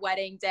on our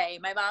wedding day,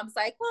 my mom's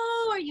like,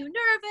 "Whoa, are you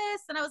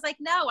nervous?" And I was like,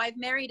 "No, I've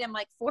married him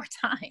like 4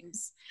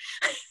 times."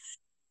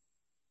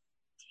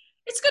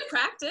 It's good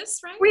practice,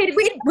 right?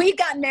 We'd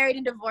gotten married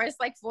and divorced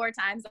like 4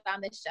 times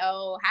on the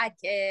show, had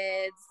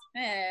kids.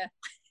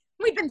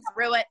 We've been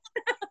through it.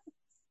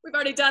 We've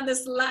already done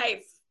this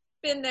life,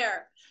 been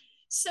there.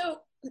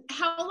 So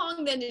how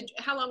long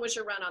was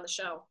your run on the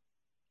show?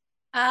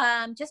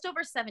 Just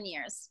over 7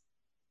 years.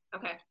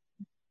 Okay.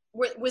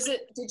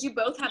 Did you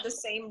both have the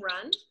same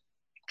run?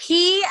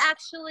 He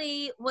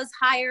actually was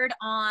hired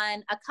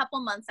on a couple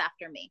months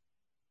after me.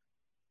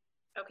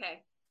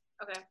 Okay.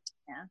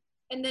 Yeah.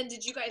 And then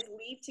did you guys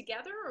leave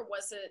together, or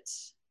was it?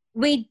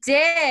 We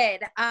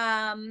did.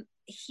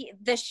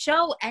 The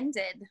show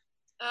ended.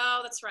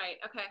 Oh, that's right.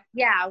 Okay.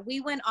 Yeah, we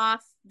went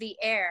off the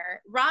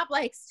air. Rob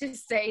likes to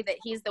say that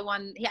he's the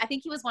one. I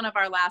think he was one of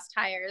our last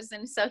hires,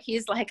 and so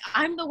he's like,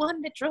 "I'm the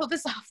one that drove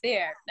us off the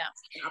air." No,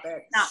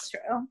 not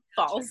true.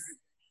 False.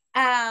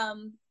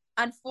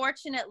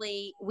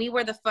 Unfortunately, we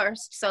were the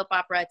first soap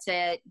opera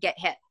to get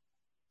hit.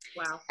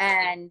 Wow.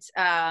 And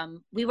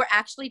we were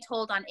actually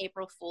told on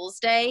April Fool's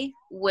Day,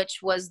 which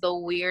was the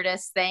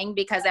weirdest thing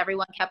because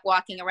everyone kept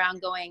walking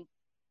around going,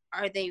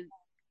 are they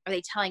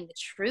telling the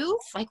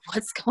truth? Like,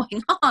 what's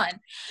going on?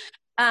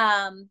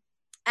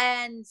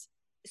 And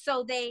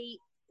so they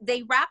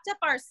wrapped up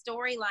our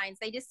storylines.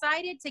 They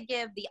decided to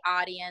give the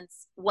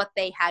audience what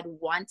they had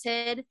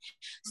wanted.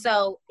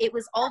 So it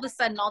was all of a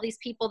sudden, all these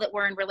people that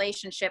were in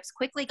relationships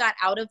quickly got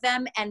out of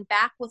them and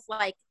back with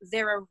like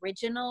their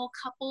original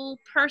couple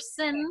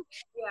person.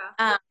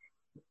 Yeah.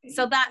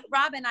 So that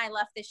Rob and I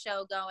left the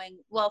show going,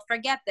 well,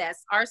 forget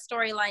this. Our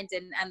storyline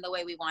didn't end the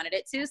way we wanted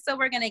it to. So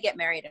we're going to get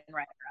married and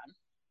ride around.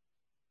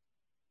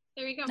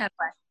 There you go.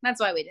 That's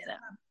why we did it.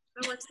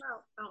 That works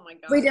out. Oh my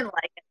God. We didn't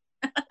like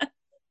it.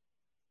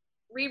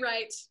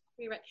 Rewrite.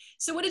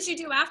 So what did you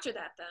do after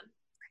that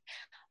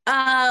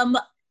then?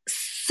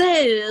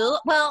 So,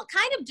 well,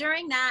 kind of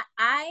during that,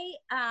 I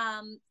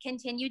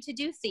continued to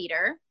do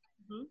theater.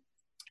 Mm-hmm.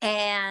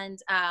 And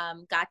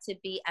got to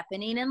be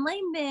Eponine in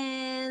Les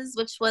Mis,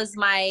 which was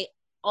my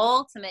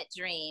ultimate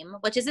dream,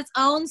 which is its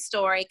own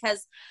story.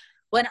 Because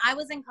when I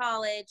was in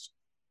college,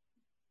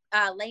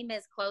 Les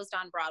Mis closed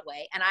on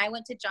Broadway, and I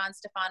went to John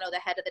Stefano, the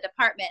head of the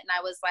department, and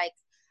I was like,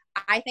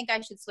 I think I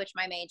should switch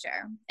my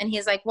major. And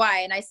he's like,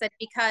 why? And I said,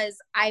 because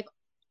I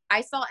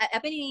saw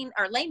Eponine,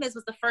 or Les Mis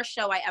was the first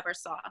show I ever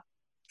saw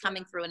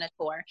coming through in a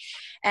tour.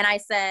 And I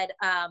said,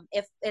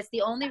 if it's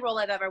the only role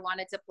I've ever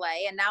wanted to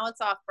play, and now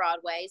it's off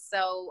Broadway,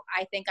 so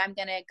I think I'm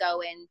going to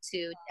go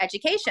into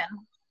education.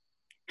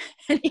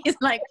 And he's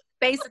like,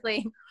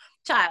 basically,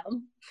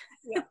 child,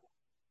 yeah.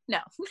 No.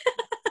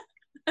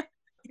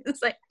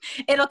 It's like,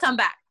 it'll come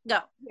back. Go.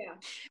 Yeah.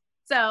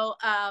 So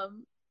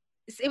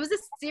it was a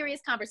serious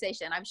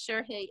conversation. I'm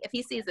sure if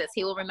he sees this,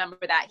 he will remember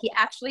that. He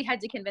actually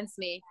had to convince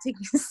me to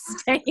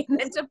stay in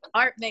the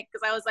department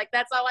because I was like,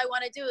 that's all I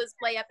want to do is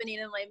play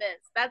Eponine in Les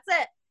Mis. That's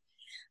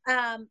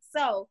it.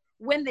 So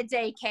when the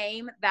day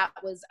came, that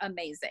was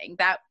amazing.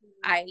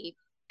 I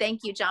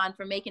thank you, John,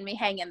 for making me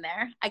hang in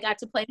there. I got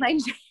to play my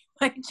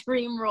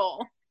dream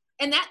role.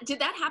 And did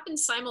that happen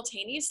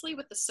simultaneously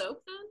with the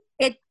soap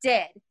then? It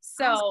did.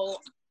 So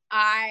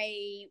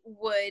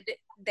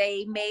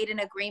they made an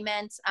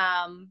agreement,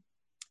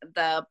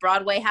 the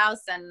Broadway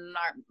house and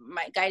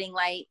my Guiding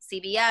Light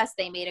CBS,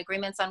 they made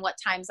agreements on what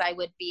times I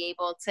would be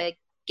able to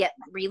get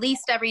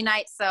released every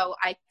night so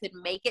I could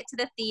make it to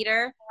the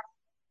theater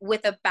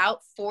with about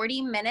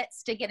 40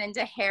 minutes to get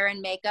into hair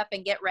and makeup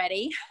and get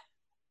ready.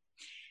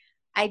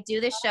 I do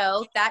the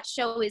show. That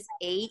show is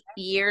 8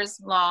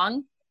 years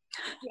long.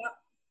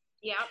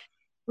 Yep.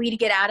 We'd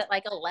get out at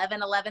like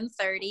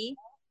 11:30.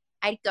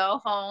 I'd go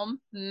home,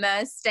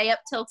 stay up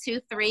till 2,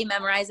 3,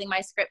 memorizing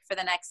my script for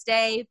the next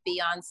day, be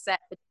on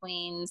set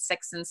between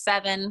 6 and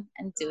 7,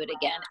 and do it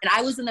again. And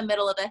I was in the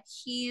middle of a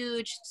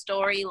huge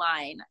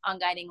storyline on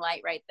Guiding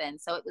Light right then.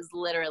 So it was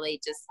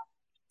literally just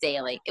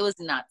daily. It was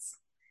nuts.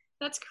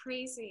 That's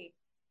crazy.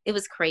 It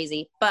was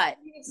crazy, but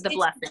the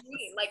blessing.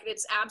 Like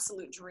it's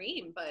absolute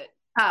dream, but.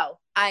 Oh,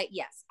 I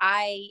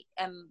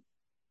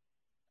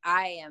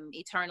am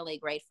eternally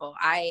grateful.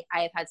 I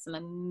have had some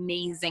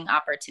amazing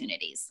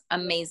opportunities.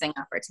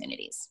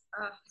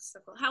 Oh, so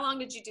cool. How long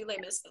did you do Les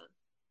Mis then?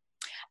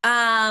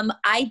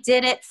 I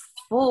did it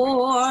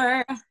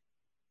for,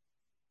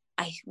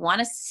 I want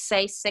to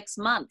say 6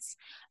 months.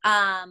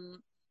 My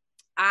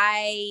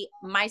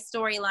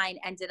storyline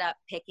ended up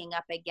picking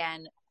up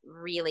again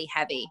really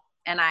heavy,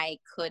 and I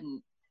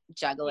couldn't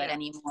juggle it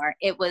anymore.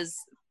 It was,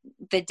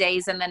 the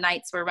days and the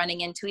nights were running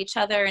into each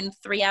other, and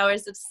 3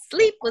 hours of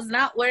sleep was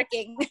not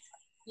working.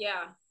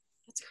 Yeah,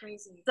 that's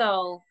crazy.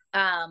 So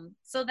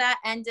that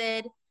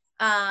ended.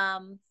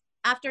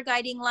 After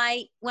Guiding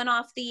Light went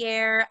off the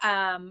air,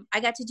 I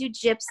got to do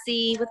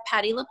Gypsy with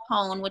Patti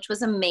LuPone, which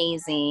was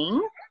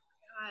amazing.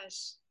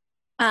 Gosh.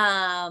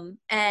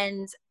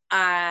 And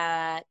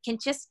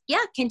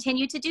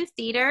continue to do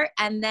theater.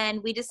 And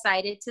then we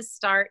decided to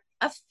start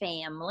a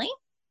family.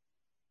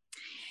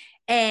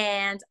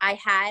 and I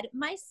had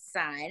my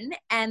son,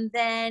 and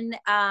then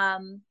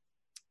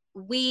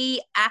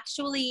we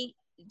actually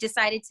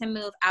decided to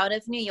move out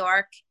of New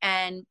York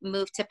and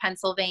move to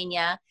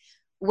Pennsylvania,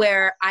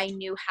 where I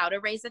knew how to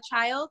raise a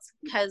child,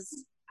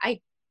 because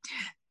I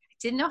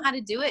didn't know how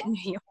to do it in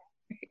New York.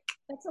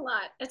 That's a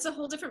lot. It's a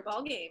whole different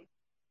ballgame.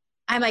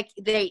 I'm like,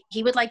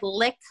 he would like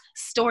lick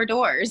store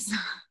doors.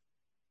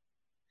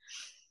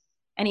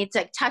 And he'd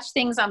like touch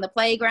things on the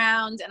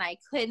playground, and I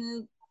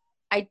couldn't,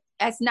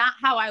 that's not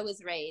how I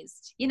was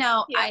raised. You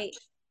know, Yeah.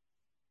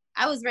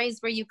 I was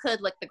raised where you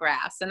could lick the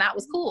grass, and that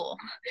was cool.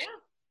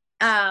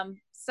 Yeah.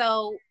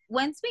 So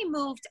once we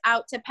moved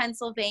out to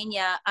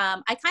Pennsylvania,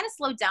 I kind of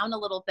slowed down a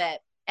little bit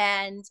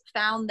and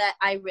found that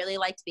I really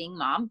liked being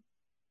mom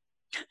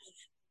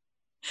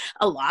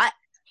a lot.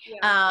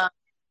 Yeah.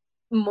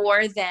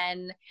 More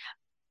than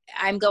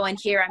I'm going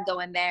here, I'm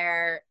going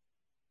there,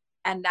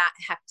 and that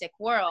hectic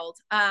world.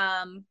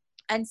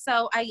 And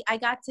so I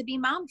got to be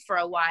mom for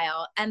a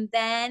while. And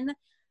then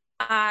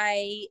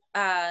I,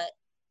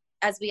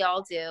 as we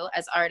all do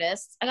as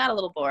artists, I got a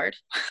little bored.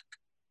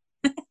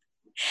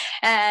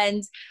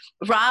 And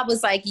Rob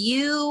was like,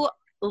 you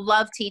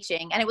love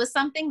teaching. And it was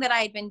something that I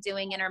had been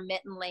doing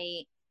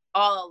intermittently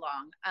all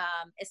along,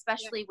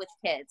 especially with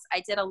kids.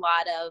 I did a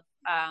lot of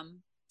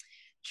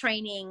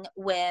training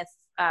with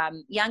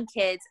young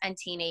kids and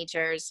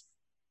teenagers,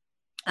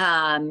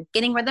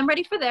 getting them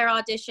ready for their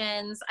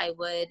auditions. I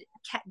would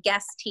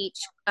guest teach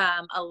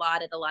a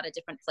lot at a lot of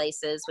different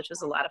places, which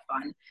was a lot of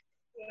fun.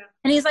 Yeah.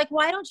 And he's like,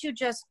 why don't you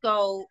just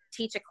go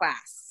teach a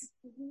class?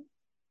 Mm-hmm.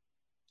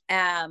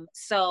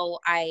 So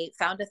I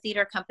found a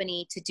theater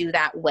company to do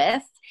that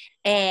with,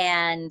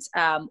 and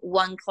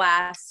one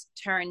class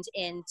turned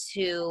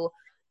into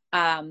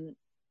 3.5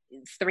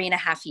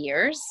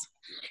 years.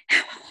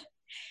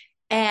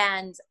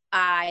 And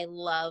I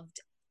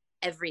loved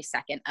every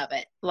second of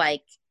it,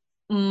 like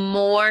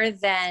more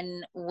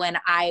than when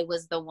I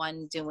was the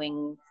one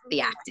doing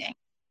the acting.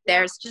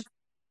 There's just,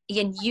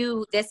 and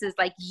this is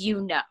like,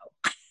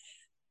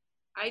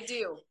 I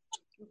do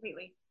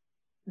completely.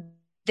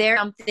 There's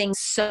something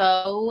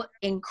so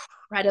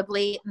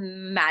incredibly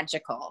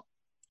magical.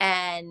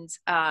 And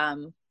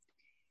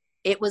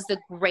it was the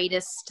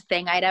greatest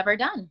thing I'd ever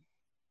done.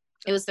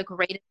 It was the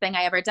greatest thing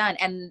I ever done.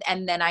 And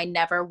then I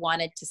never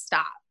wanted to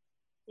stop.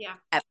 Yeah.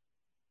 Ever.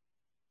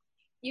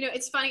 You know,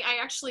 it's funny.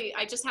 I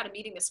just had a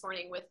meeting this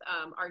morning with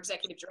our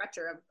executive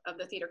director of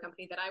the theater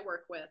company that I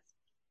work with.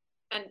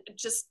 And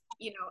just,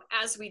 you know,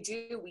 as we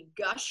do, we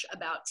gush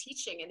about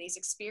teaching and these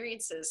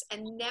experiences,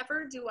 and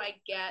never do I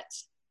get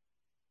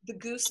the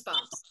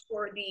goosebumps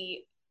or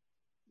the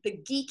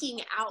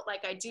geeking out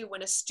like I do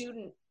when a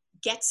student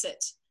gets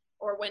it,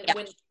 or when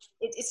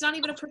it's not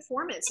even a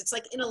performance. It's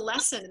like in a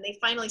lesson and they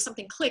finally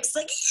something clicks. It's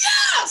like,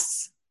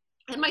 yes!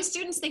 And my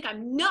students think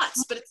I'm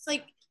nuts, but it's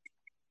like,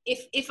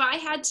 if I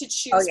had to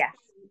choose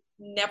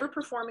never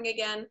performing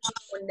again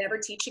or never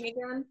teaching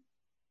again,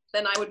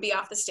 then I would be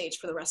off the stage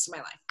for the rest of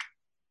my life.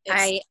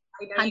 I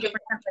 100% with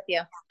you.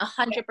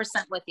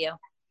 100% with you.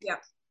 Yeah.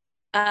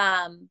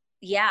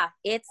 Yeah,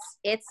 it's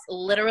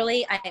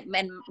literally,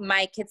 and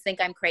my kids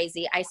think I'm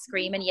crazy. I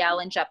scream and yell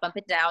and jump up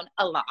and down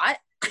a lot.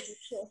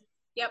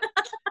 Yep.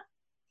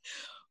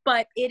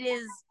 But it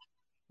is,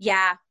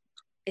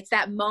 it's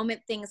that moment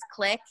things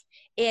click.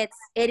 It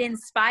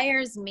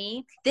inspires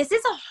me. This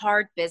is a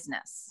hard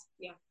business.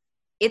 Yeah.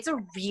 It's a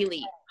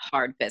really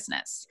hard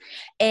business.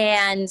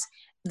 And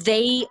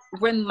they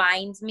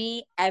remind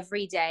me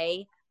every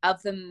day of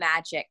the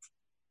magic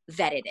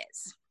that it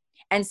is.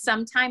 And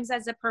sometimes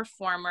as a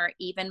performer,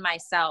 even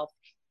myself,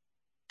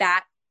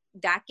 that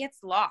gets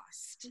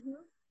lost. Mm-hmm.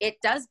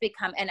 It does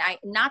become, and I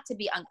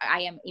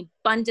am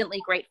abundantly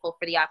grateful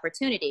for the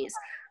opportunities,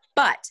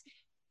 but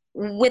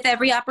with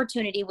every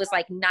opportunity was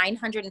like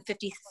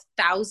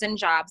 950,000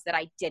 jobs that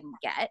I didn't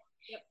get.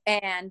 Yep.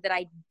 And that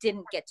I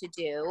didn't get to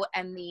do.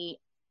 And the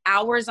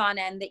hours on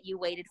end that you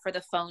waited for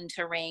the phone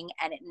to ring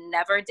and it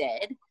never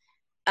did.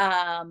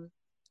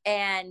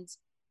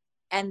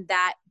 And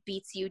that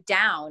beats you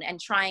down, and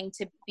trying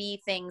to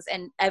be things.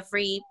 And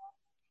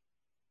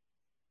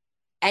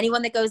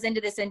anyone that goes into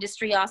this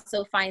industry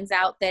also finds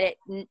out that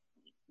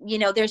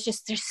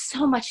there's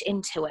so much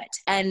into it,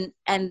 and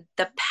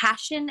the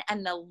passion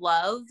and the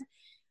love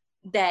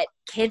that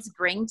kids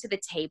bring to the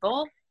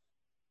table,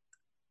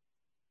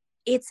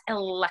 it's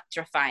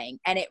electrifying.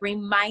 And it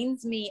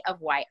reminds me of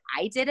why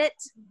I did it.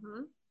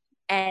 Mm-hmm.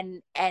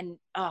 And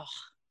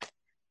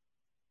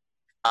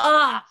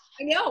I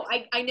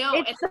know.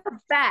 It's the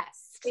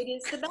best. It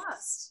is the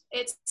best.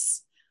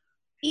 It's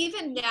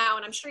even now,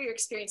 and I'm sure you're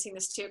experiencing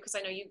this too, because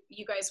I know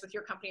you guys with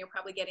your company are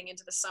probably getting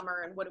into the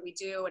summer and what do we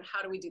do and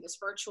how do we do this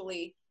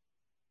virtually.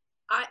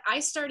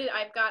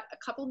 I've got a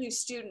couple new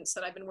students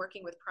that I've been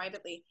working with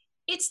privately.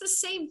 It's the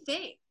same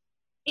thing.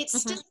 It mm-hmm.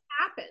 still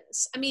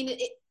happens. I mean,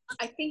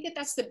 I think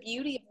that's the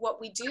beauty of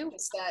what we do,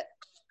 is that,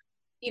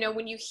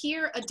 when you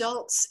hear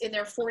adults in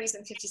their 40s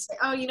and 50s say,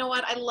 oh, you know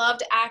what? I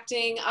loved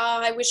acting.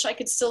 I wish I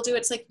could still do it.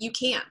 It's like, you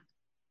can.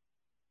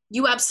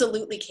 You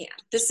absolutely can.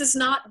 This is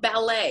not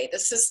ballet.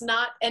 This is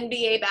not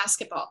NBA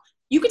basketball.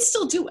 You could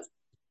still do it.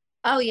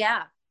 Oh,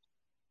 yeah.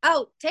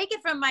 Oh, take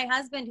it from my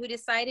husband, who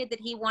decided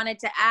that he wanted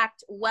to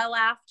act well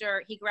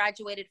after he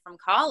graduated from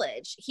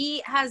college.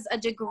 He has a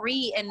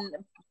degree in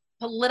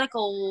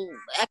political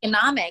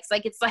economics.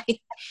 Like, it's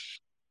like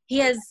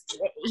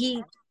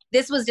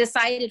this was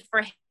decided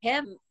for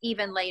him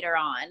even later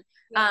on.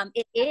 Yeah.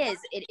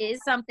 It is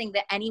something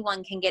that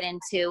anyone can get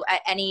into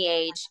at any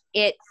age.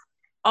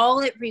 All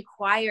it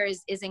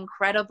requires is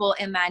incredible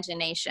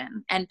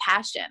imagination and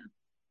passion.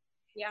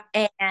 Yeah.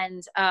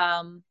 And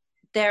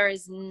there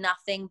is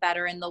nothing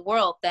better in the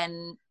world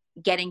than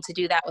getting to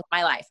do that with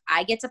my life.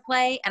 I get to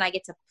play, and I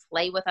get to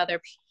play with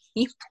other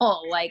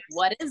people. Like,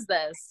 what is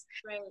this?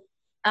 Right.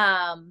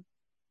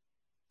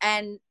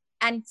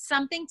 And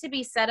something to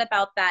be said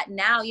about that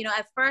now. You know,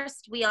 at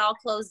first we all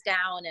closed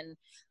down and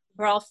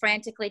we're all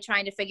frantically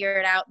trying to figure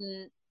it out.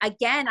 And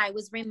again, I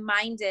was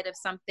reminded of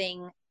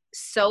something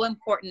so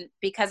important,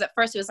 because at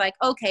first it was like,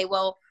 okay,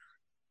 well,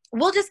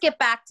 we'll just get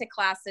back to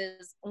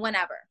classes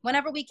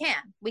whenever we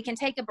can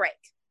take a break.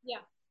 Yeah.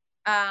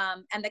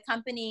 And the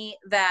company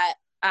that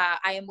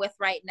I am with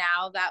right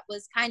now, that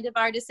was kind of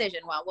our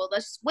decision. Well,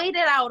 let's wait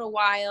it out a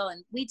while.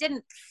 And we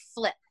didn't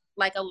flip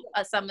like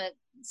some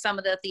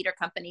of the theater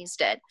companies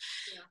did.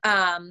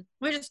 Yeah.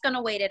 We're just going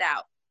to wait it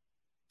out.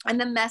 And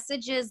the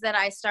messages that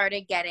I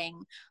started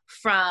getting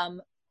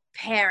from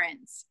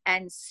parents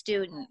and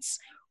students,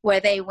 where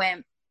they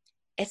went,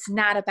 it's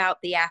not about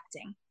the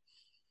acting.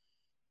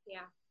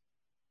 Yeah.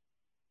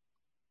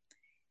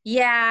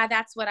 Yeah,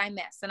 that's what I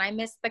miss. And I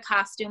miss the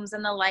costumes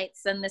and the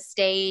lights and the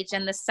stage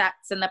and the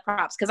sets and the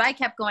props. Because I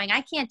kept going,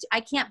 I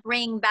can't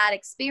bring that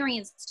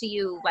experience to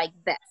you like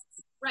this.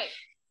 Right.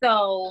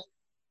 So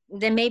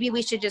then maybe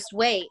we should just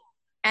wait.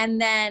 And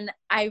then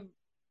I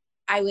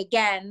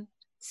again,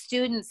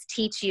 students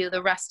teach you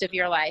the rest of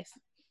your life.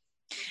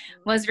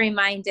 Was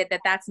reminded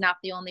that that's not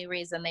the only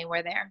reason they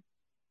were there.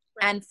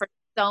 Right. And for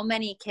so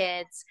many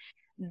kids,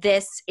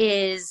 this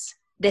is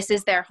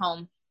their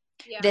home.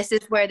 Yeah. This is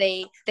where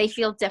they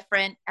feel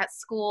different at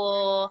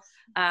school.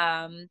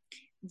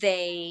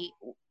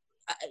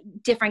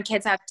 Different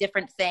kids have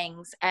different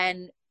things,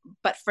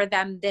 but for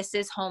them, this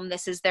is home.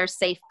 This is their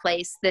safe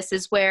place. This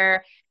is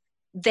where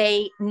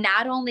they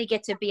not only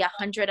get to be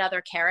 100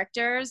 other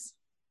characters.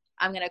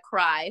 I'm gonna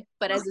cry,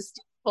 but as a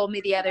student told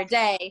me the other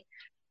day,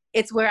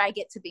 it's where I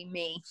get to be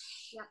me.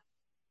 Yeah.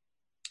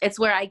 It's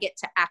where I get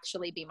to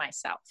actually be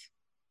myself.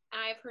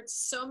 I've heard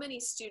so many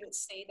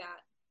students say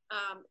that.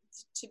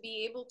 To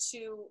be able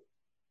to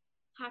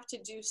have to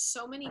do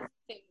so many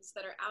things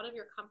that are out of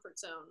your comfort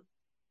zone.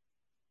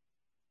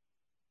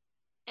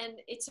 And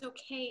it's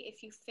okay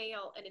if you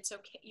fail, and it's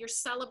okay. You're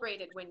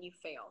celebrated when you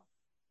fail.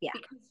 Yeah.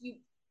 Because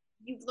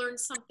you've learned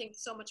something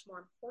so much more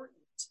important.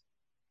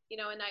 You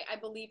know, and I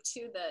believe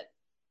too that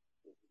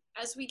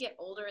as we get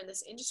older in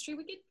this industry,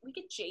 we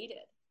get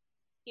jaded.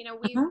 You know,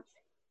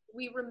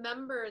 we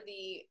remember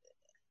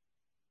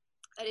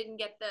I didn't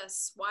get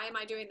this. Why am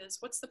I doing this?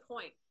 What's the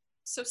point?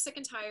 So sick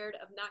and tired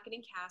of not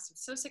getting cast. I'm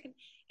so sick.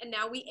 And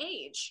now we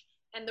age,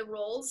 and the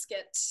roles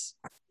get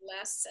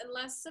less and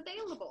less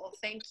available.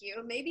 Thank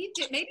you. Maybe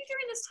during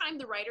this time,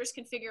 the writers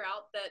can figure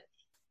out that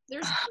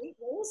there's great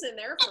roles in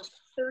there for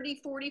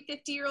 30, 40,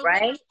 50-year-old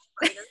right?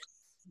 writers.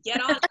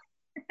 Get on.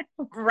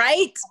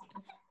 Right.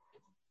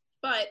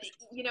 But,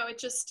 you know, it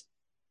just,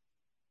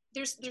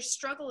 there's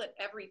struggle at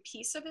every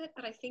piece of it.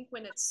 But I think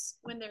when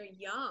they're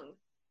young,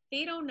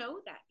 they don't know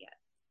that yet.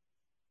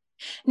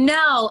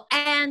 No.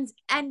 And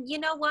you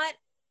know what?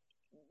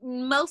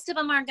 Most of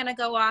them aren't going to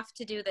go off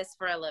to do this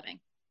for a living.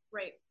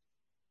 Right.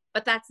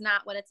 But that's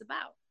not what it's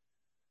about.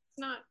 It's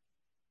not.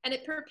 And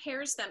it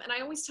prepares them. And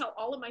I always tell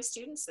all of my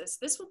students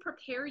this will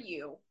prepare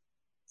you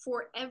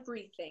for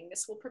everything.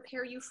 This will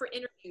prepare you for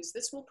interviews.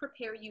 This will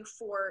prepare you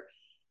for,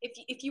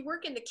 if you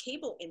work in the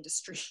cable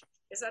industry,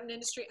 is that an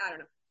industry? I don't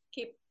know.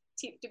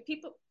 Do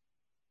people,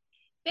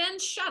 Ben,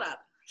 shut up.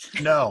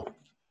 No.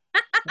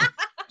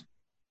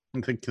 I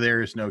think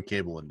there is no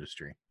cable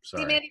industry.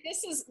 Sorry. See, Mandy,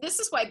 this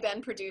is why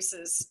Ben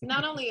produces.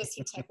 Not only is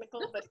he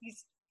technical, but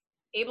he's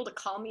able to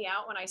call me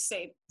out when I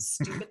say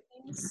stupid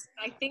things.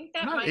 I think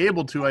that I'm not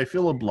able to. I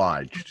feel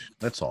obliged.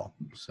 That's all.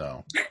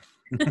 So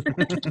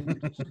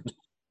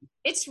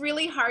it's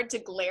really hard to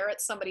glare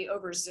at somebody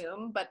over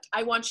Zoom, but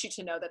I want you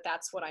to know that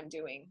that's what I'm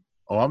doing.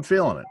 Oh, I'm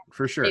feeling it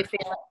for sure. You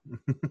feel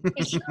it?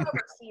 Is you're over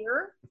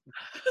here.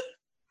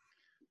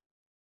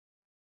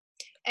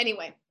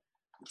 Anyway.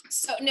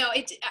 So no,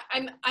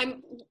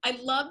 I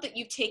love that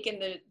you've taken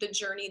the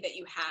journey that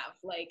you have.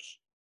 Like,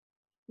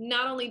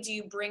 not only do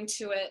you bring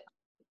to it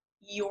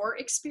your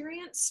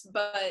experience,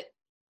 but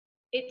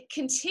it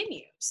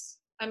continues.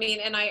 I mean,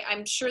 and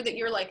I'm sure that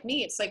you're like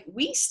me. It's like,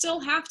 we still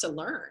have to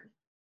learn.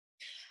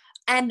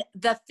 And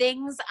the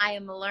things I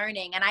am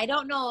learning, and I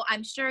don't know,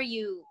 I'm sure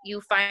you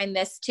find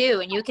this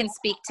too, and you can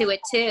speak to it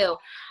too.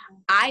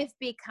 I've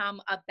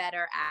become a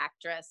better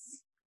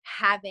actress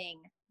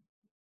having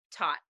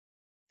taught.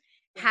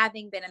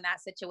 Having been in that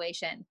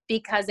situation,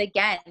 because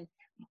again,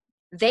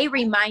 they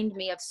remind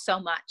me of so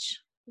much.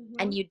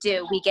 And you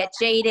do. We get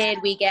jaded.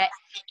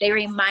 They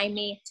remind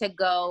me to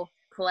go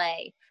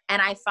play.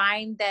 And I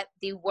find that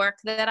the work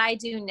that I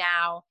do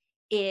now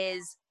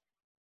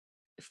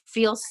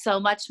feels so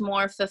much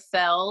more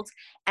fulfilled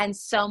and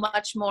so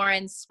much more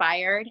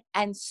inspired.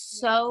 And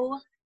so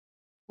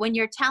when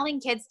you're telling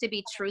kids to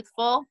be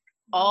truthful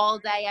all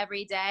day,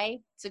 every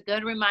day, it's a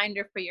good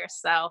reminder for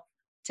yourself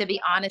to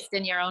be honest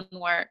in your own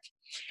work.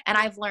 And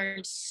I've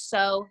learned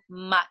so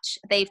much.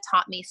 They've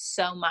taught me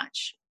so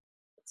much.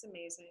 It's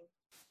amazing.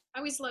 I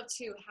always love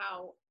too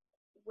how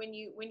when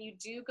you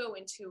do go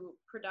into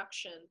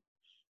production,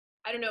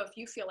 I don't know if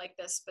you feel like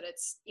this, but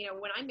it's, you know,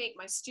 when I make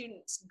my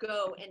students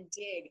go and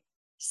dig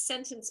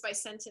sentence by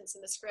sentence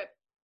in the script,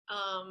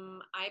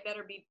 I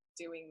better be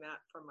doing that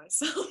for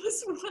myself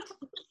as well.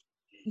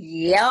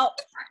 Yep.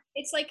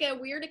 It's like a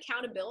weird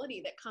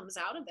accountability that comes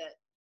out of it.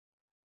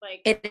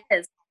 Like it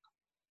is.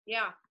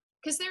 Yeah,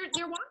 because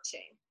they're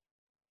watching,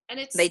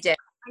 and they do.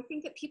 I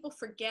think that people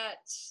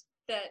forget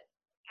that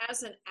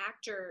as an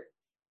actor,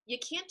 you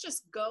can't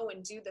just go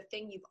and do the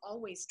thing you've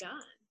always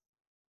done.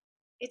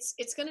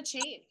 It's going to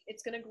change.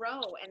 It's going to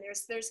grow, and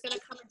there's going to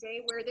come a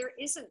day where there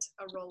isn't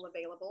a role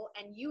available,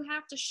 and you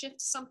have to shift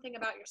something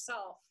about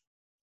yourself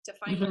to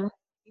find what the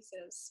piece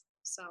is.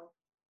 So,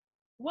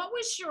 what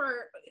was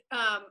your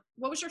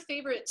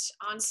favorite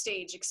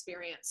on-stage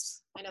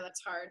experience? I know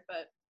that's hard,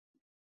 but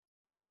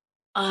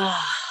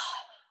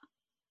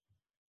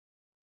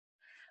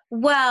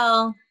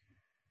well,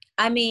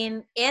 I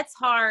mean, it's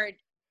hard.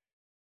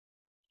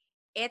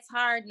 It's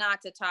hard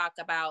not to talk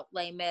about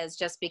Les Mis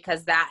just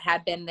because that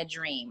had been the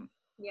dream.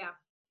 Yeah.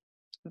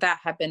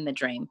 That had been the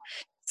dream.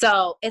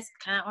 So it's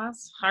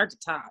hard to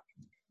top.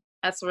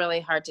 That's really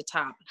hard to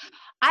top.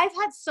 I've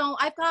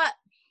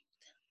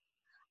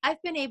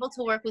been able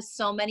to work with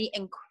so many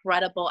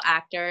incredible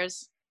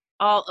actors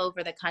all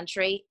over the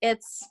country.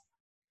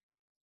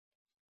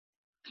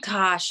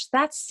 Gosh,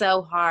 that's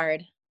so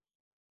hard.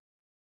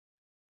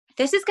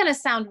 This is going to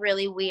sound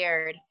really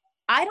weird.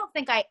 I don't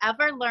think I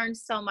ever learned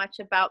so much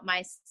about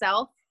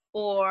myself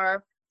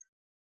or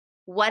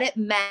what it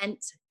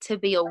meant to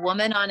be a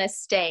woman on a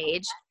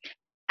stage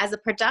as a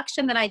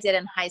production that I did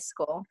in high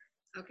school.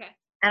 Okay.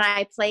 And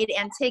I played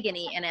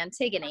Antigone in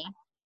Antigone.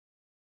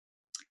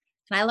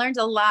 And I learned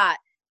a lot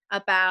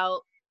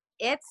about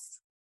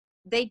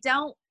they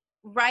don't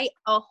write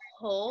a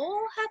whole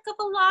heck of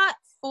a lot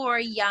for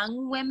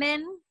young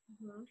women.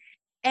 Mm-hmm.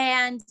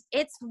 And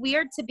it's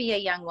weird to be a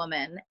young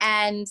woman.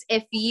 And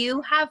if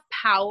you have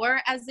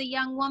power as a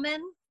young woman,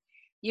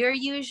 you're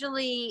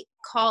usually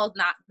called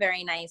not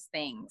very nice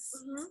things.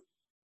 Mm-hmm.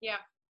 Yeah.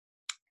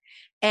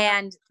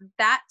 And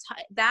that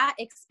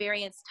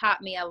experience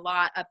taught me a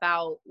lot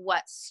about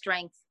what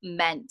strength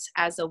meant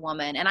as a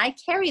woman. And I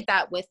carried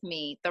that with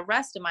me the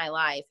rest of my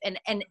life and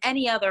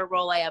any other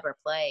role I ever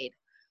played.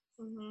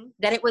 Mm-hmm.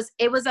 That it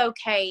was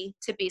okay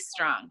to be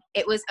strong.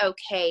 It was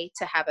okay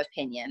to have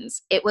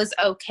opinions. It was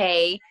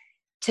okay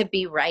to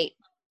be right.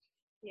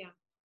 Yeah.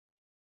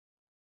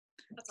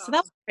 That's so awesome.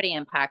 That was pretty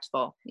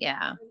impactful.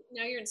 Yeah.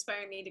 Now you're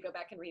inspiring me to go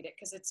back and read it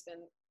because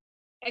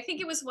I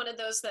think it was one of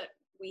those that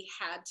we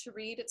had to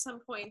read at some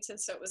point. And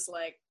so it was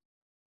like,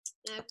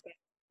 okay.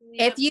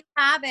 Yeah. If you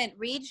haven't,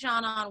 read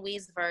Jean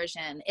Ennuy's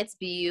version. It's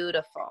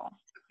beautiful.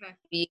 Okay.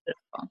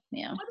 Beautiful.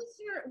 Yeah.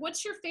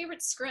 What's your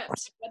favorite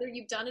script, whether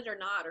you've done it or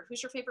not, or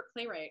who's your favorite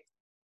playwright?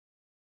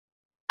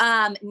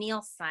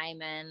 Neil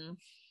Simon.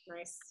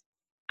 Nice.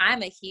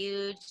 I'm a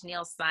huge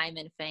Neil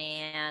Simon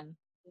fan.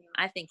 Yeah.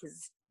 I think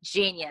he's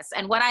genius.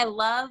 And what I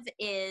love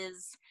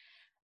is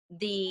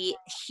the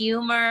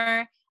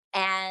humor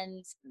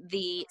and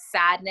the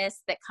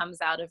sadness that comes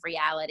out of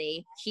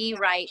reality. He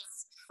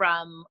writes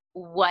from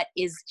what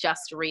is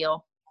just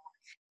real.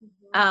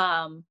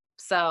 Mm-hmm.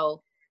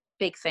 So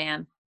big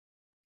fan.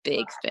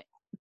 Big fan.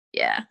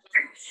 Yeah.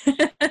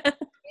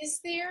 Is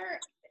there,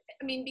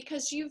 I mean,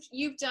 because have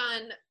you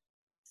done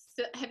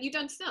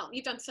film?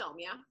 You've done film,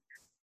 yeah?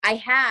 I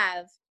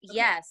have, okay.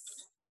 Yes.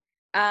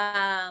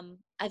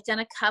 I've done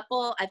a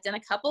couple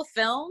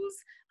films.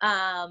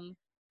 I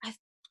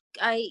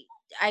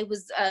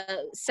was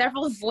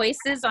several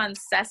voices on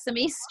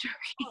Sesame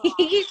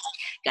Street.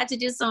 Got to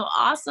do some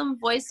awesome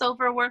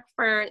voiceover work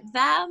for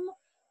them.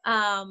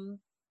 And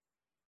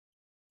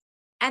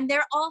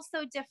they're all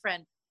so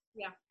different.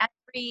 Yeah.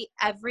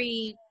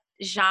 Every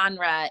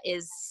genre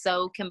is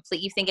so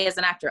complete. You think as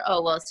an actor,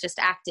 oh, well, it's just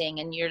acting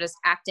and you're just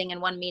acting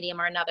in one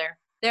medium or another.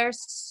 They're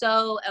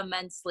so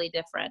immensely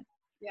different.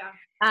 Yeah.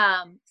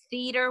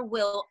 Theater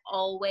will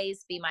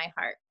always be my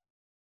heart.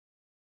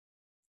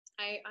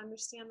 I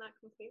understand that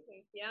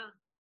completely. Yeah.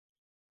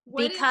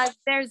 Because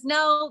there's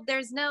no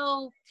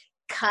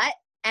cut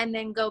and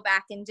then go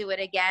back and do it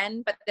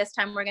again, but this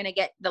time we're going to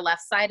get the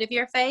left side of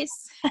your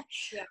face.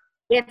 Yeah.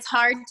 It's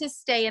hard to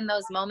stay in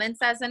those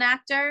moments as an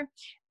actor.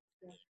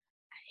 Yeah.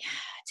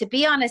 To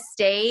be on a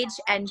stage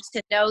and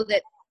to know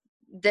that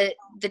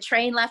the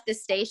train left the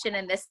station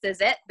and this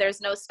is it.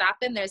 There's no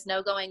stopping. There's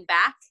no going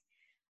back.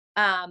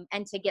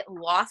 and to get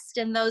lost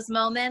in those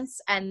moments,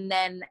 and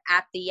then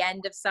at the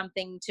end of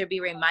something to be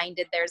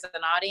reminded there's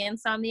an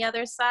audience on the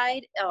other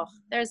side. Oh,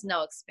 there's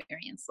no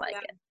experience like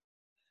it.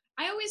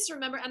 I always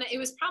remember, and it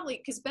was probably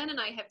because Ben and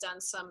I have done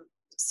some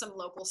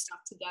local stuff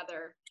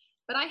together,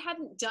 but I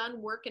hadn't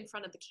done work in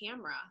front of the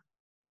camera.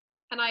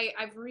 And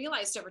I've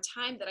realized over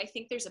time that I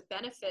think there's a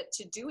benefit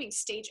to doing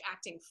stage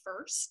acting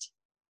first.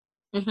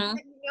 Mm-hmm.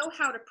 You know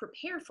how to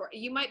prepare for it.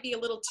 You might be a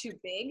little too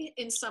big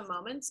in some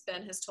moments.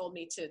 Ben has told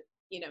me to,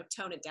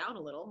 tone it down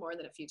a little more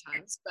than a few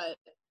times, but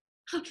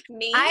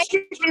me. I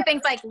do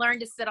things like learn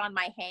to sit on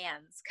my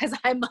hands because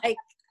I'm like,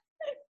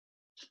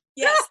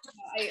 yes,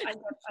 I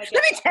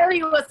let me tell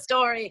you a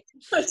story.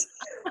 Hold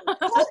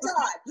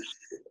on.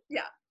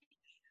 Yeah.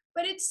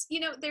 But it's,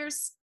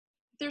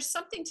 there's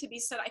something to be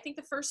said. I think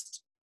the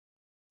first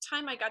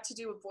time I got to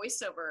do a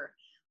voiceover,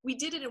 we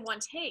did it in one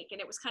take,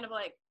 and it was kind of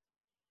like,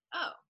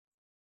 oh,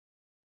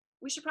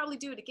 we should probably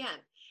do it again.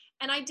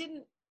 And I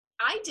didn't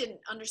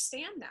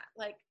understand that.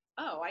 Like,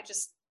 oh,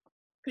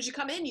 because you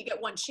come in, you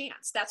get one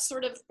chance. That's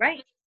sort of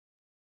right.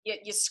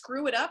 You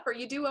screw it up or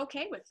you do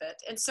okay with it.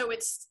 And so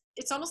it's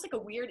almost like a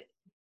weird,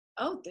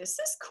 oh, this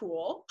is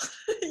cool.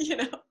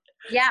 Yeah.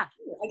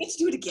 I get to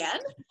do it again.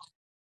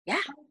 Yeah.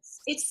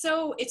 It's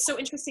so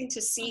interesting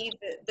to see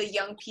the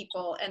young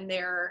people and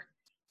their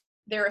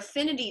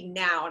affinity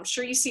now. I'm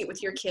sure you see it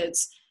with your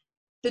kids.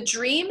 The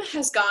dream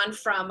has gone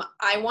from,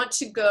 I want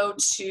to go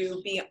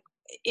to be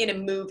in a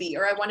movie,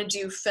 or I want to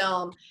do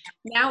film.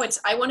 Now it's,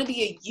 I want to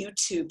be a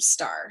YouTube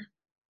star.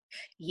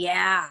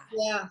 Yeah.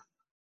 Yeah.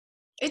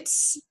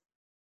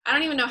 I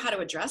don't even know how to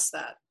address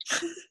that.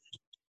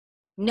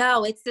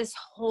 No, it's this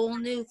whole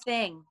new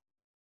thing.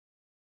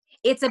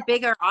 It's a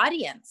bigger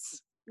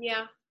audience.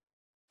 Yeah.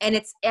 And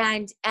it's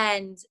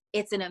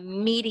an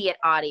immediate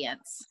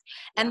audience.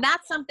 And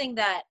that's something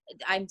that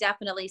I'm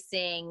definitely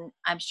seeing,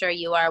 I'm sure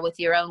you are with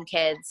your own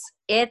kids.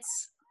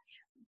 It's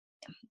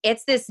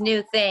this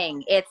new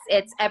thing.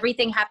 It's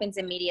everything happens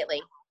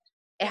immediately.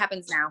 It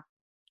happens now.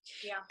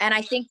 Yeah. And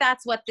I think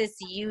that's what this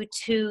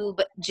YouTube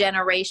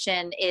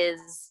generation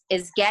is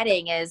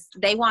getting, is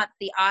they want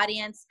the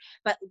audience,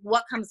 but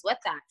what comes with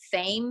that?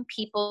 Fame,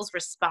 people's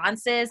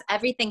responses,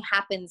 everything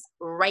happens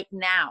right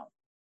now.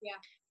 Yeah.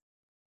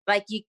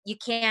 Like you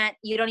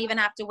don't even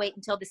have to wait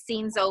until the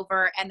scene's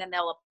over and then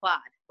they'll applaud.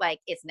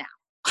 Like, it's now.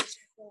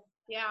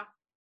 Yeah.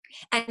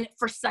 And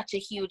for such a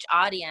huge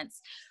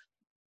audience.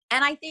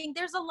 And I think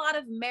there's a lot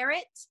of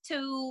merit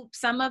to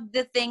some of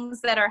the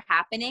things that are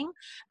happening.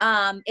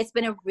 It's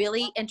been a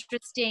really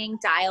interesting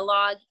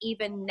dialogue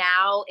even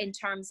now in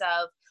terms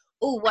of,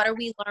 what are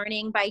we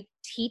learning by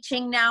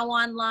teaching now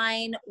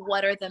online?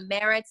 What are the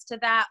merits to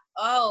that?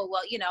 Oh,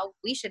 well,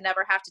 we should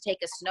never have to take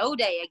a snow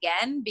day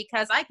again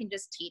because I can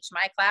just teach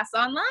my class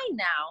online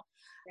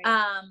now.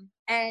 Right.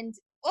 And,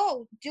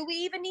 do we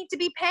even need to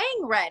be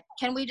paying rent?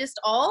 Can we just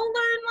all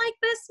learn like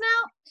this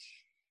now?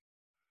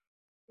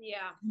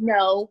 Yeah.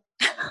 No.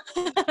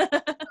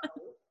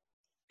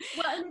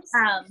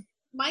 Well,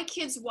 my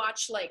kids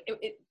watch, like,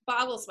 it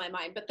boggles my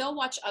mind, but they'll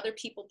watch other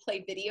people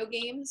play video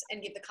games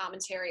and give the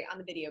commentary on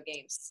the video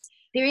games.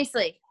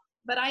 Seriously.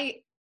 But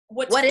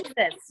what is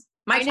this?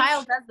 My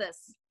child does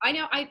this. I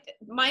know,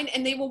 mine,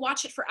 and they will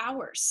watch it for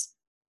hours.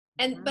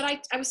 And, mm-hmm. But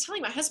I was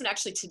telling my husband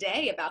actually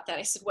today about that.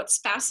 I said, what's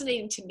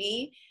fascinating to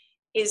me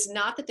is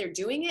not that they're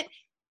doing it.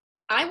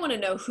 I want to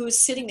know who's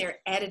sitting there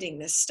editing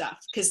this stuff,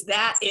 because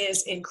that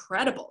is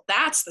incredible.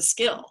 That's the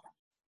skill.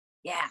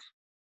 Yeah.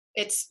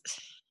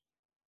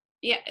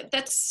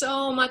 That's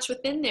so much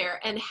within there,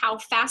 and how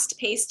fast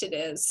paced it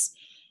is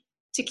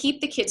to keep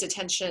the kids'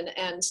 attention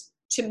and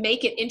to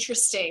make it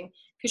interesting,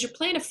 because you're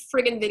playing a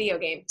friggin' video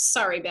game.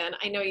 Sorry, Ben.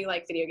 I know you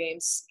like video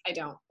games. I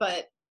don't,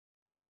 but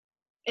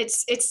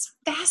it's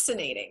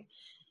fascinating.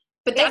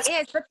 But it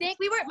is. But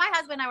my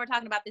husband and I were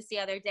talking about this the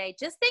other day.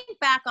 Just think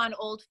back on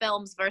old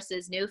films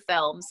versus new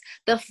films,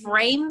 the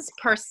frames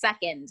per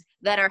second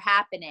that are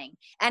happening.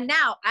 And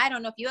now, I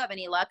don't know if you have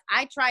any luck.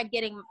 I tried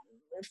getting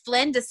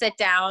Flynn to sit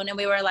down, and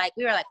we were like,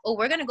 oh,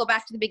 we're going to go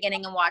back to the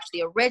beginning and watch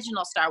the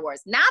original Star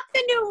Wars, not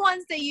the new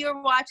ones that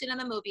you're watching in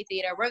the movie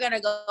theater. We're going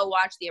to go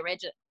watch the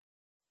original.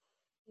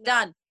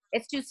 Done.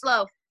 It's too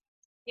slow.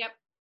 Yep.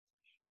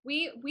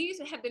 We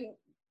have been,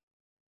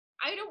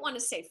 I don't want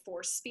to say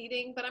force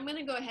feeding, but I'm going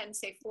to go ahead and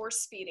say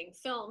force feeding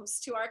films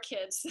to our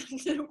kids.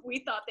 We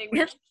thought they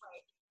would enjoy.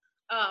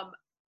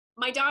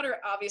 My daughter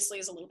obviously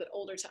is a little bit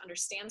older to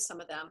understand some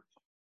of them,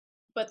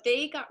 but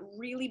they got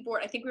really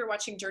bored. I think we were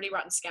watching Dirty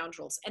Rotten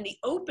Scoundrels, and the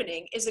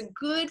opening is a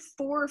good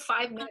 4 or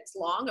 5 minutes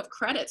long of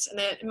credits. And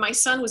then my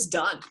son was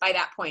done by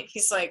that point.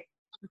 He's like,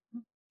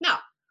 no.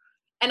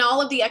 And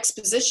all of the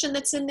exposition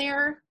that's in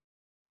there,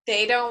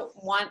 they don't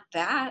want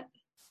that.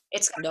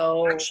 It's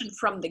got action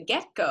from the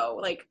get-go.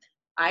 Like,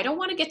 I don't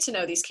want to get to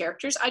know these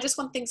characters. I just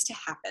want things to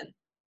happen.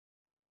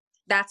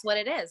 That's what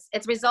it is.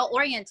 It's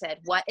result-oriented.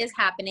 What is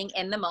happening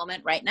in the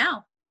moment right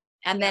now?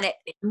 And then it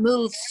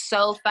moves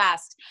so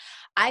fast.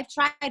 I've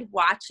tried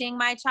watching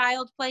my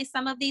child play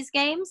some of these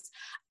games.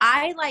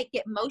 I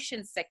get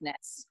motion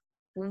sickness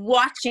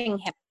watching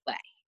him play.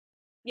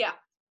 Yeah.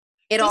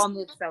 It all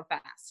moves so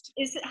fast.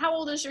 How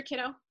old is your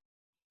kiddo?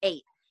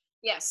 8.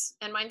 Yes,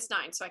 and mine's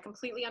 9, so I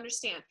completely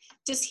understand.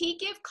 Does he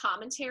give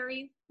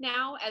commentary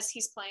now as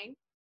he's playing?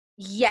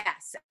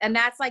 Yes, and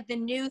that's like the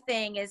new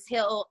thing is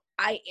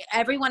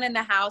everyone in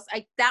the house,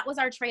 that was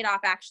our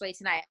trade-off actually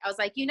tonight. I was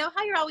like, you know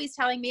how you're always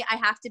telling me I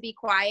have to be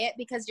quiet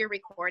because you're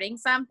recording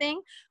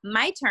something?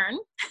 My turn.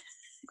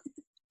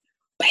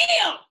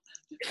 Bam!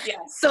 Yes.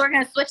 So we're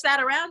going to switch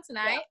that around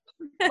tonight.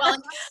 Yeah. Well,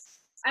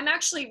 I'm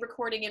actually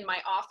recording in my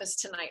office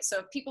tonight. So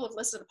if people have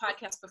listened to the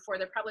podcast before,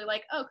 they're probably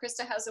like, oh,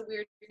 Krista has a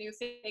weird new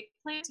fake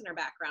plant in her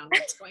background.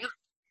 What's going on?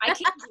 I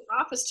came to the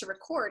office to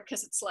record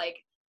because it's like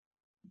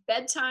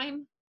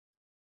bedtime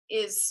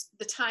is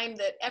the time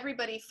that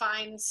everybody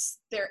finds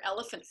their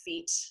elephant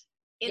feet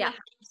in the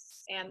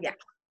house, and the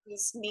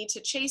puppies need to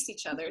chase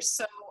each other.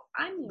 So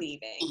I'm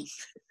leaving.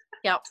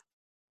 Yep.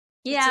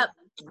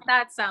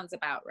 That sounds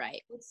about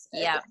right.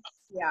 Yeah.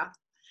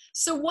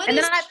 So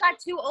then I've got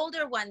 2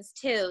 older ones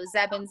too,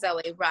 Zeb and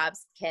Zoe,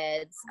 Rob's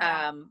kids.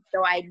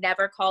 Though I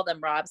never call them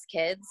Rob's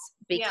kids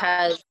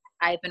because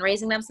I've been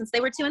raising them since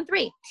they were 2 and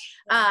 3.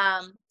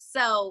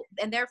 So,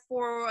 and they're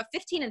for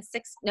 15 and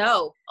 6.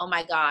 No, oh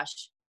my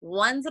gosh.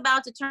 One's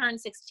about to turn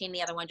 16.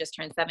 The other one just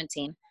turned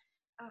 17.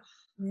 Oh.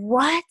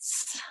 What?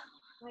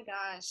 Oh my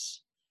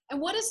gosh.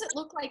 And what does it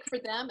look like for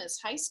them as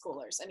high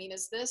schoolers? I mean,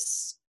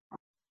 This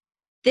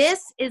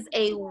is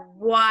a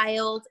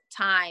wild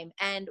time,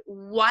 and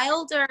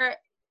wilder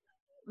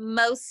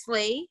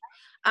mostly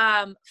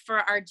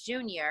for our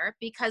junior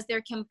because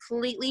they're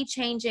completely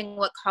changing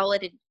what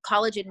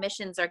college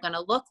admissions are going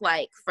to look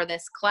like for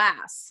this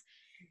class.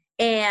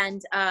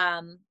 And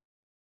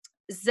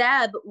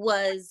Zeb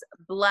was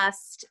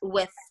blessed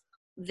with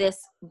this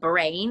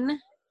brain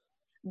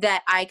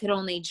that I could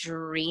only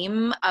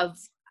dream of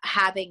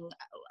having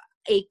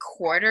a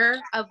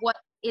quarter of what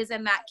is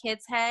in that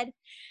kid's head.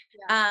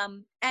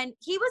 And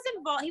he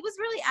was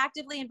really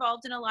actively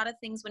involved in a lot of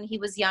things when he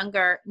was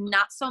younger,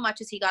 not so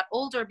much as he got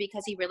older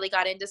because he really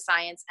got into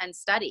science and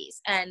studies,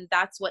 and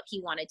that's what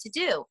he wanted to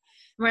do. And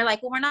we're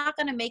like, well, we're not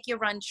going to make you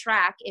run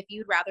track if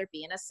you'd rather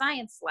be in a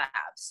science lab.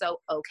 So,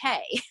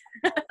 okay.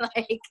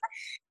 Like,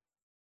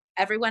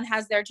 everyone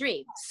has their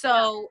dream.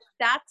 So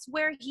that's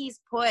where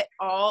he's put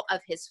all of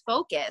his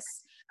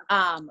focus.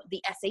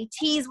 The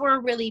SATs were a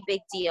really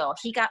big deal.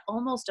 He got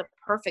almost a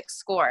perfect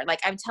score. Like,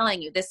 I'm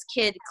telling you, this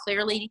kid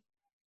clearly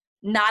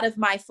not of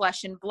my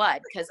flesh and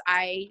blood, because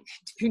I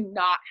do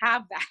not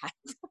have that.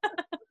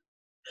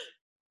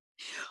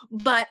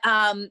 But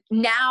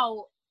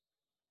now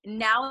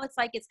it's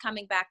like it's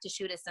coming back to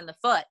shoot us in the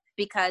foot,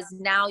 because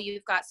now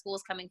you've got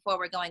schools coming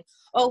forward going,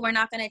 oh, we're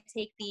not going to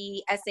take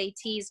the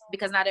SATs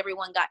because not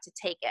everyone got to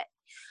take it.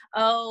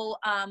 Oh,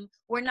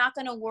 we're not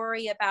going to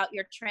worry about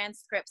your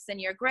transcripts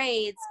and your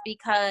grades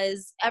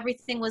because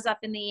everything was up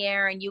in the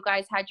air and you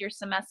guys had your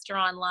semester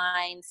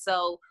online.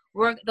 So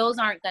those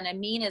aren't going to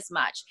mean as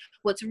much.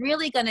 What's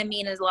really going to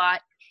mean a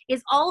lot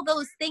is all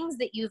those things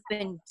that you've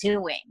been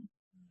doing.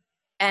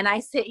 And I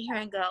sit here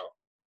and go,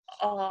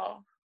 oh,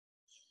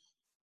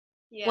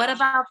 yeah. What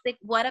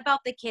about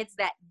the kids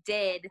that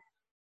did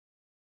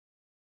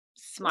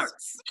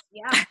smarts?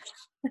 Yeah.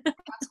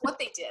 That's what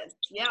they did.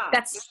 Yeah.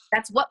 That's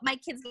what my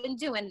kid's been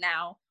doing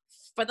now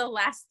for the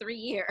last 3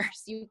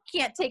 years. You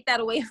can't take that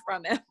away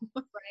from him.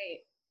 Right.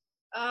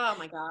 Oh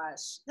my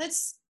gosh.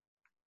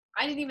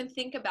 I didn't even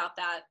think about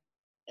that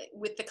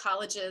with the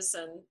colleges,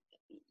 and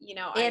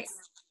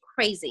it's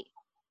crazy.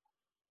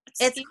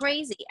 It's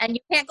crazy. And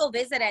you can't go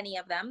visit any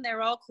of them.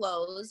 They're all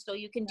closed. So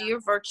you can do your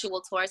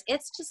virtual tours.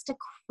 It's just a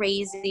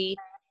crazy,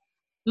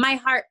 my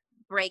heart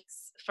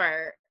breaks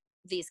for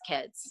these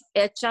kids.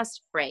 It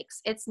just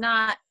breaks. It's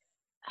not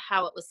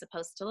how it was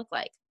supposed to look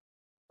like.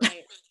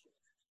 Right.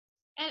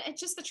 And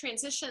it's just the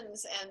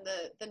transitions and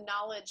the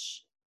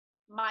knowledge.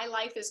 My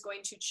life is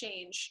going to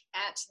change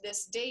at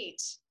this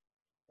date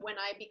when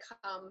I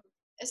become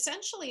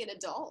essentially an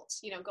adult.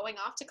 Going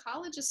off to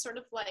college is sort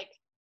of like,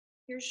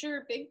 here's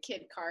your big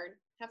kid card.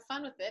 Have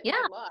fun with it.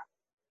 Yeah. Good luck.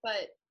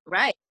 But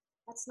right.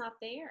 That's not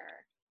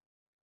there.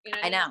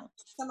 I know.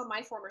 Some of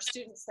my former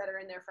students that are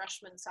in their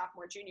freshman,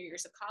 sophomore, junior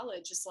years of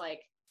college is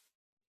like,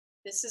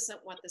 this isn't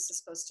what this is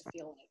supposed to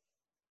feel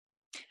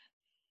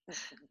like.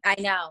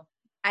 I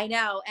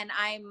know. And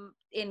I'm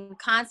in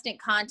constant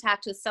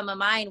contact with some of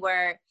mine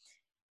where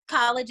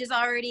college is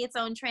already its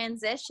own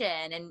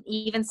transition. And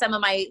even some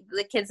of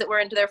the kids that were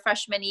into their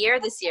freshman year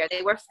this year,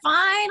 they were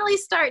finally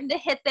starting to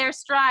hit their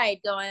stride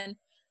going,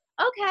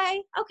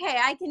 okay,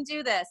 I can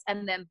do this.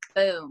 And then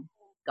boom,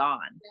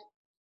 gone.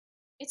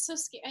 It's so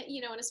scary,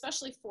 and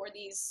especially for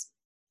these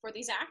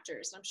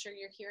actors. I'm sure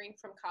you're hearing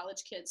from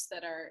college kids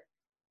that are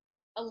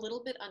a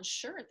little bit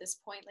unsure at this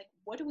point. Like,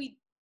 what do we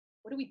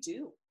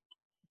do?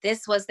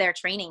 This was their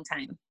training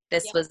time.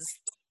 This was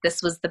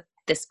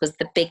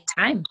the big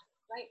time.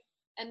 Right.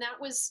 And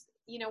that was,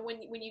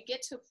 when you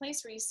get to a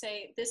place where you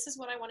say, this is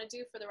what I want to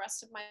do for the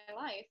rest of my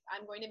life,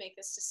 I'm going to make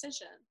this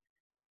decision.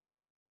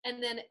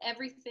 And then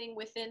everything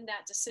within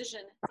that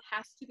decision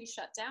has to be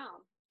shut down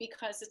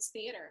because it's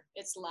theater.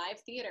 It's live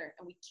theater,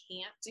 and we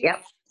can't do Yep. it.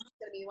 It's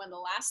going to be one of the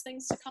last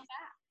things to come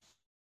back.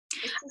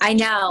 I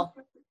know.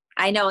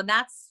 And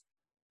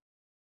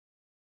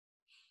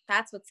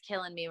that's what's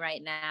killing me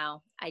right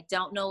now. I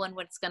don't know when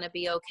it's going to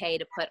be okay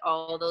to put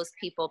all those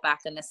people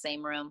back in the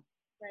same room.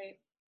 Right.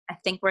 I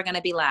think we're going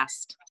to be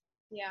last.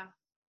 Yeah.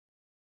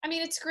 I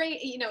mean, it's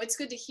great. You know, it's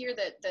good to hear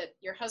that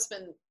your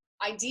husband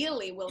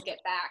ideally will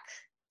get back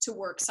to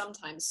work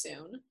sometime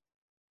soon.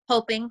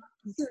 Hoping.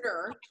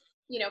 Sooner,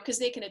 you know, because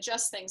they can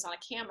adjust things on a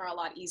camera a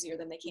lot easier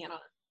than they can on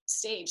a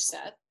stage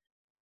set.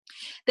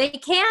 They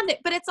can,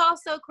 but it's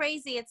also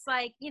crazy. It's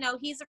like, you know,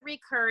 he's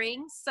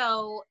recurring,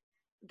 so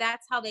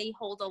that's how they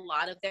hold a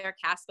lot of their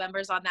cast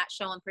members on that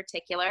show in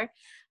particular,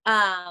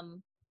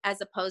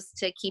 as opposed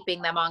to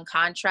keeping them on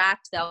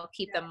contract. They'll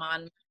keep them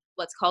on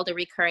what's called a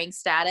recurring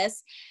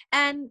status.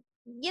 And,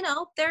 you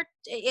know,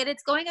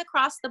 it's going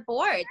across the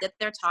board that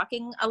they're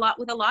talking a lot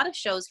with a lot of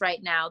shows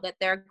right now that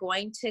they're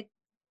going to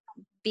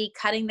be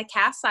cutting the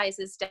cast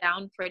sizes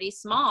down pretty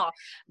small.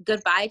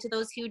 Goodbye to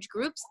those huge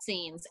group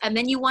scenes. And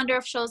then you wonder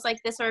if shows like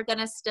this are going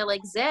to still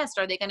exist.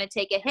 Are they going to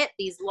take a hit?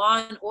 These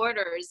Law and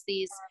Orders,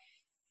 these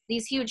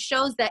huge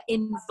shows that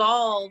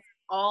involve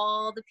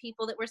all the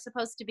people that were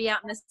supposed to be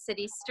out in the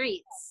city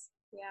streets.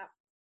 Yeah.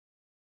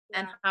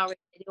 And how are we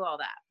going to do all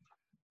that?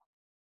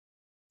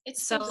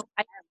 It's so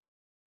I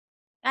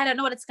don't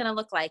know what it's going to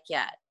look like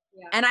yet.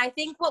 Yeah. And I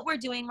think what we're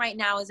doing right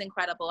now is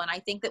incredible. And I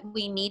think that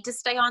we need to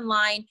stay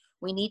online.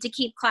 We need to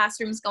keep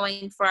classrooms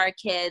going for our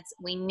kids.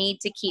 We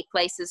need to keep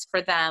places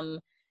for them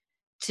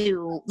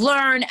to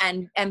learn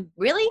and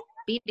really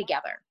be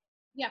together.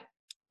 Yeah.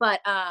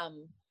 But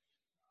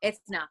it's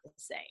not the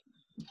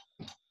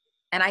same.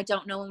 And I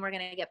don't know when we're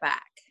going to get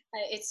back.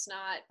 It's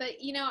not.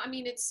 But, you know, I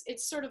mean, it's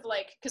sort of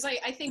like, because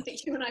I think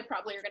that you and I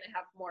probably are going to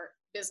have more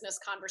business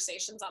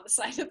conversations on the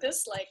side of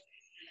this. Like,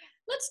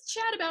 let's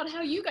chat about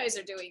how you guys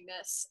are doing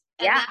this.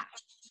 And yeah.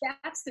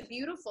 That's the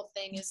beautiful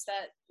thing is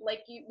that,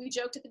 like we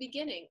joked at the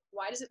beginning,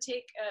 why does it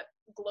take a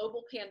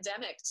global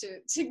pandemic to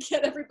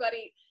get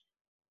everybody?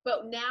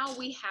 But now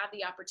we have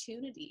the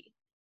opportunity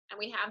and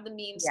we have the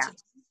means to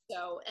do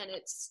so. And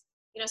it's,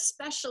 you know,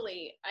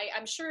 especially,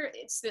 I'm sure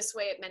it's this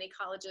way at many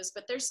colleges,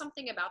 but there's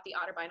something about the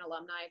Otterbein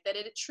alumni that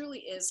it truly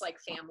is like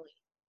family.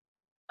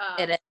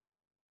 It is.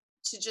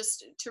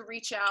 To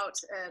reach out.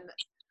 And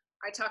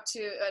I talked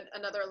to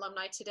another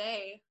alumni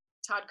today,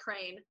 Todd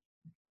Crane.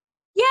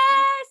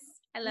 Yes!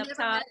 I love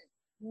Todd.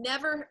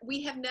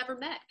 We have never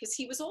met because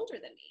he was older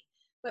than me.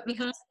 But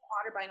because of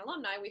Otterbein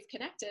alumni, we've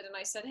connected. And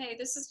I said, hey,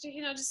 this is,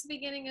 you know, just the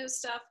beginning of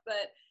stuff,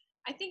 but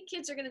I think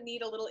kids are going to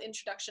need a little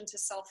introduction to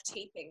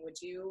self-taping.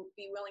 Would you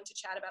be willing to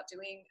chat about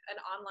doing an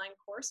online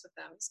course with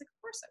them? He's like,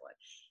 of course I would.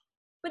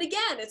 But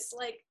again, it's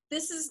like,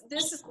 this is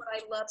what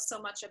I love so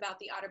much about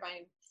the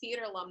Otterbein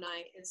Theater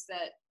alumni is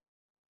that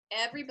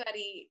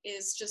everybody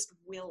is just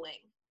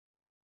willing.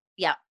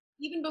 Yeah.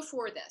 Even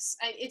before this,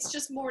 it's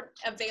just more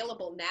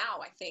available now,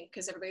 I think,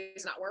 because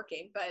everybody's not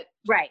working, but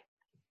right.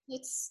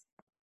 It's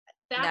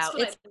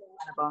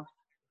incredible.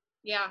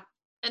 Yeah.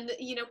 And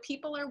you know,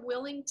 people are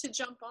willing to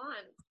jump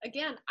on.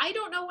 Again, I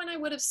don't know when I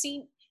would have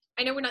seen,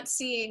 I know we're not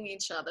seeing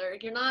each other.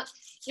 You're not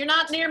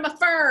near my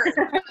fern.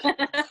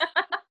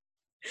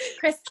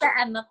 Krista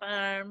and the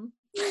farm.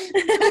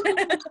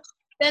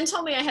 Ben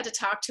told me I had to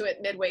talk to it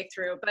midway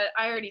through, but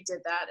I already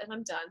did that and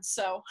I'm done.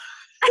 So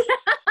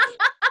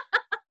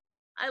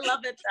I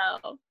love it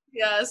though.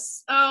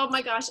 Yes. Oh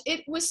my gosh.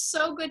 It was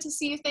so good to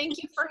see you.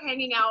 Thank you for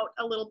hanging out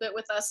a little bit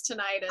with us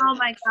tonight. Oh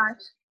my gosh.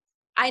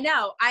 I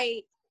know.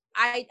 I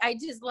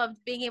just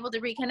loved being able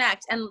to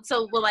reconnect. And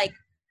so we'll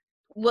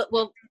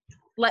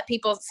let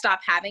people stop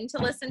having to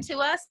listen to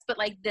us, but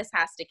like this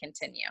has to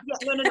continue. Yeah,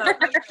 no.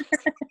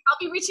 I'll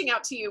be reaching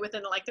out to you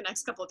within like the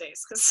next couple of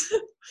days because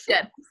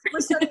we're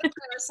starting to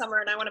plan our summer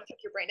and I want to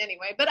pick your brain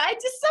anyway. But I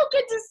just so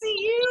good to see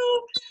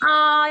you.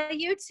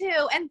 You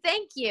too. And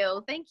thank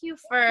you. Thank you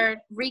for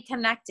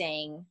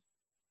reconnecting.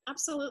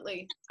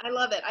 Absolutely. I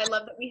love it. I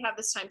love that we have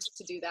this time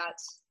to do that.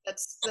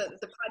 That's the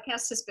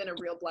podcast has been a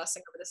real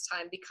blessing over this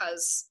time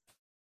because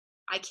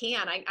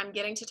I'm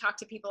getting to talk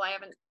to people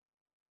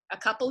a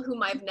couple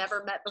whom I've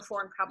never met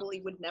before and probably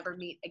would never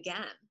meet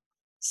again.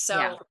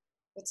 So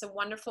It's a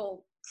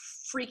wonderful,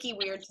 freaky,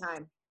 weird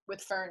time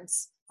with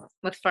ferns.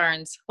 With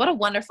ferns. What a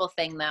wonderful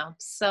thing though.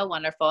 So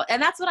wonderful.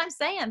 And that's what I'm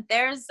saying.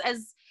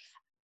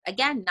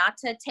 Again, not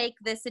to take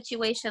this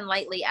situation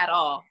lightly at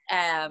all,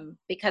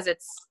 because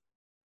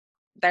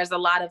there's a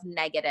lot of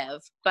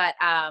negative, but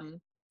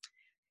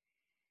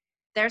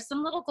there's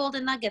some little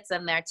golden nuggets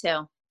in there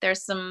too.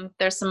 There's some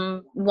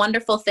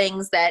wonderful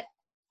things that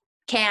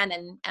can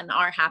and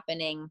are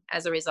happening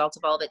as a result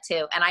of all of it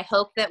too. And I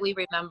hope that we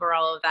remember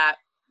all of that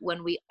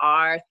when we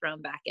are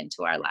thrown back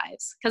into our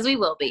lives, because we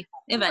will be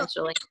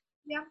eventually.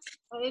 Yeah.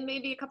 It may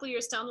be a couple of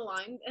years down the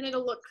line and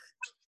it'll look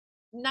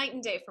night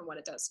and day from what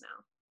it does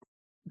now.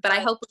 But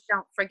I hope we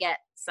don't forget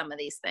some of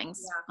these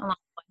things. Yeah.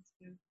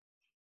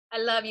 I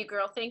love you,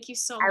 girl. Thank you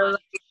so much.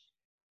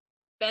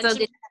 Benjamin, so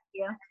good to see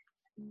you.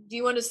 Do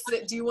you want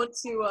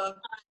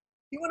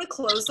to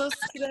close us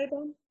today,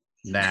 Ben?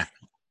 Nah.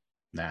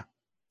 Nah,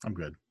 I'm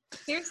good.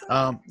 Seriously?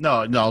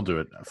 No, I'll do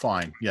it.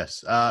 Fine.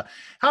 Yes.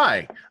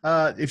 Hi.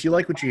 If you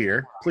like what you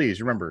hear,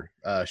 please remember,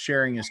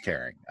 sharing is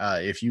caring.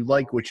 If you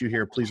like what you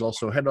hear, please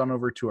also head on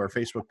over to our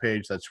Facebook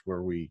page. That's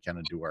where we kind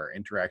of do our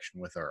interaction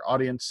with our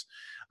audience.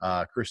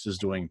 Krista's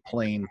doing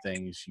plain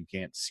things. You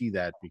can't see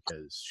that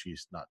because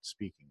she's not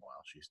speaking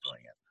while she's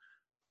doing it.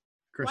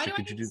 Krista, Why do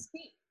could you do?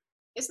 speak?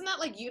 Isn't that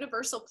like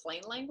universal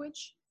plain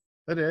language?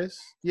 It is,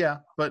 yeah,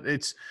 but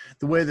it's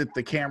the way that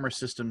the camera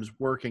system's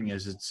working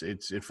is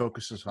it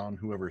focuses on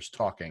whoever's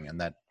talking, and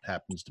that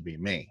happens to be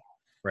me,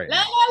 right? La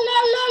la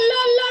la la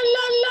la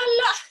la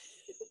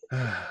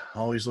la la.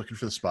 Always looking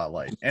for the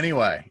spotlight.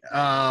 Anyway,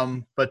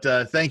 but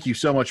thank you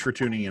so much for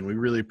tuning in. We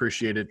really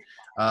appreciate it.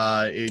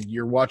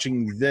 You're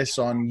watching this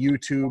on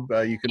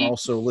YouTube. You can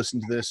also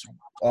listen to this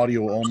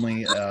audio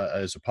only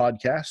as a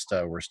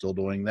podcast. We're still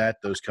doing that.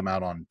 Those come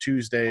out on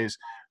Tuesdays.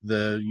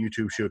 The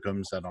YouTube show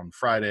comes out on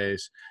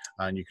Fridays,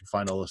 and you can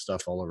find all this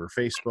stuff all over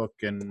Facebook.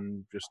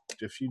 And just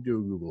if you do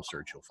a Google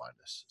search, you'll find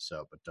us.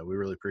 So, but we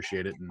really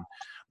appreciate it, and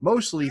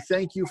mostly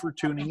thank you for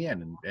tuning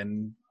in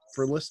and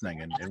for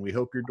listening. And we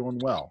hope you're doing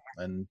well.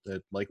 And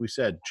like we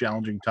said,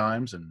 challenging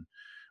times and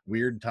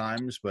weird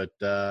times, but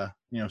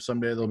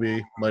someday there'll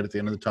be light at the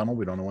end of the tunnel.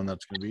 We don't know when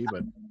that's going to be,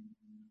 but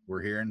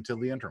we're here until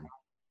the interim.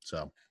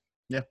 So,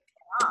 yeah.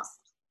 Awesome.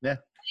 Yeah.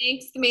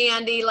 Thanks,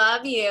 Mandy.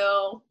 Love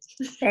you.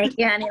 Thank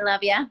you, honey.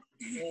 Love ya.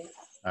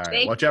 All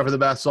right. Watch out for the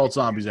bath salt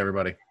zombies,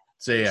 everybody.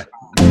 See ya.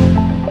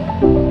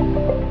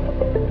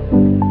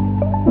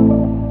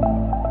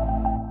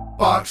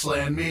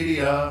 Boxland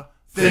Media.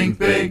 Think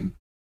big.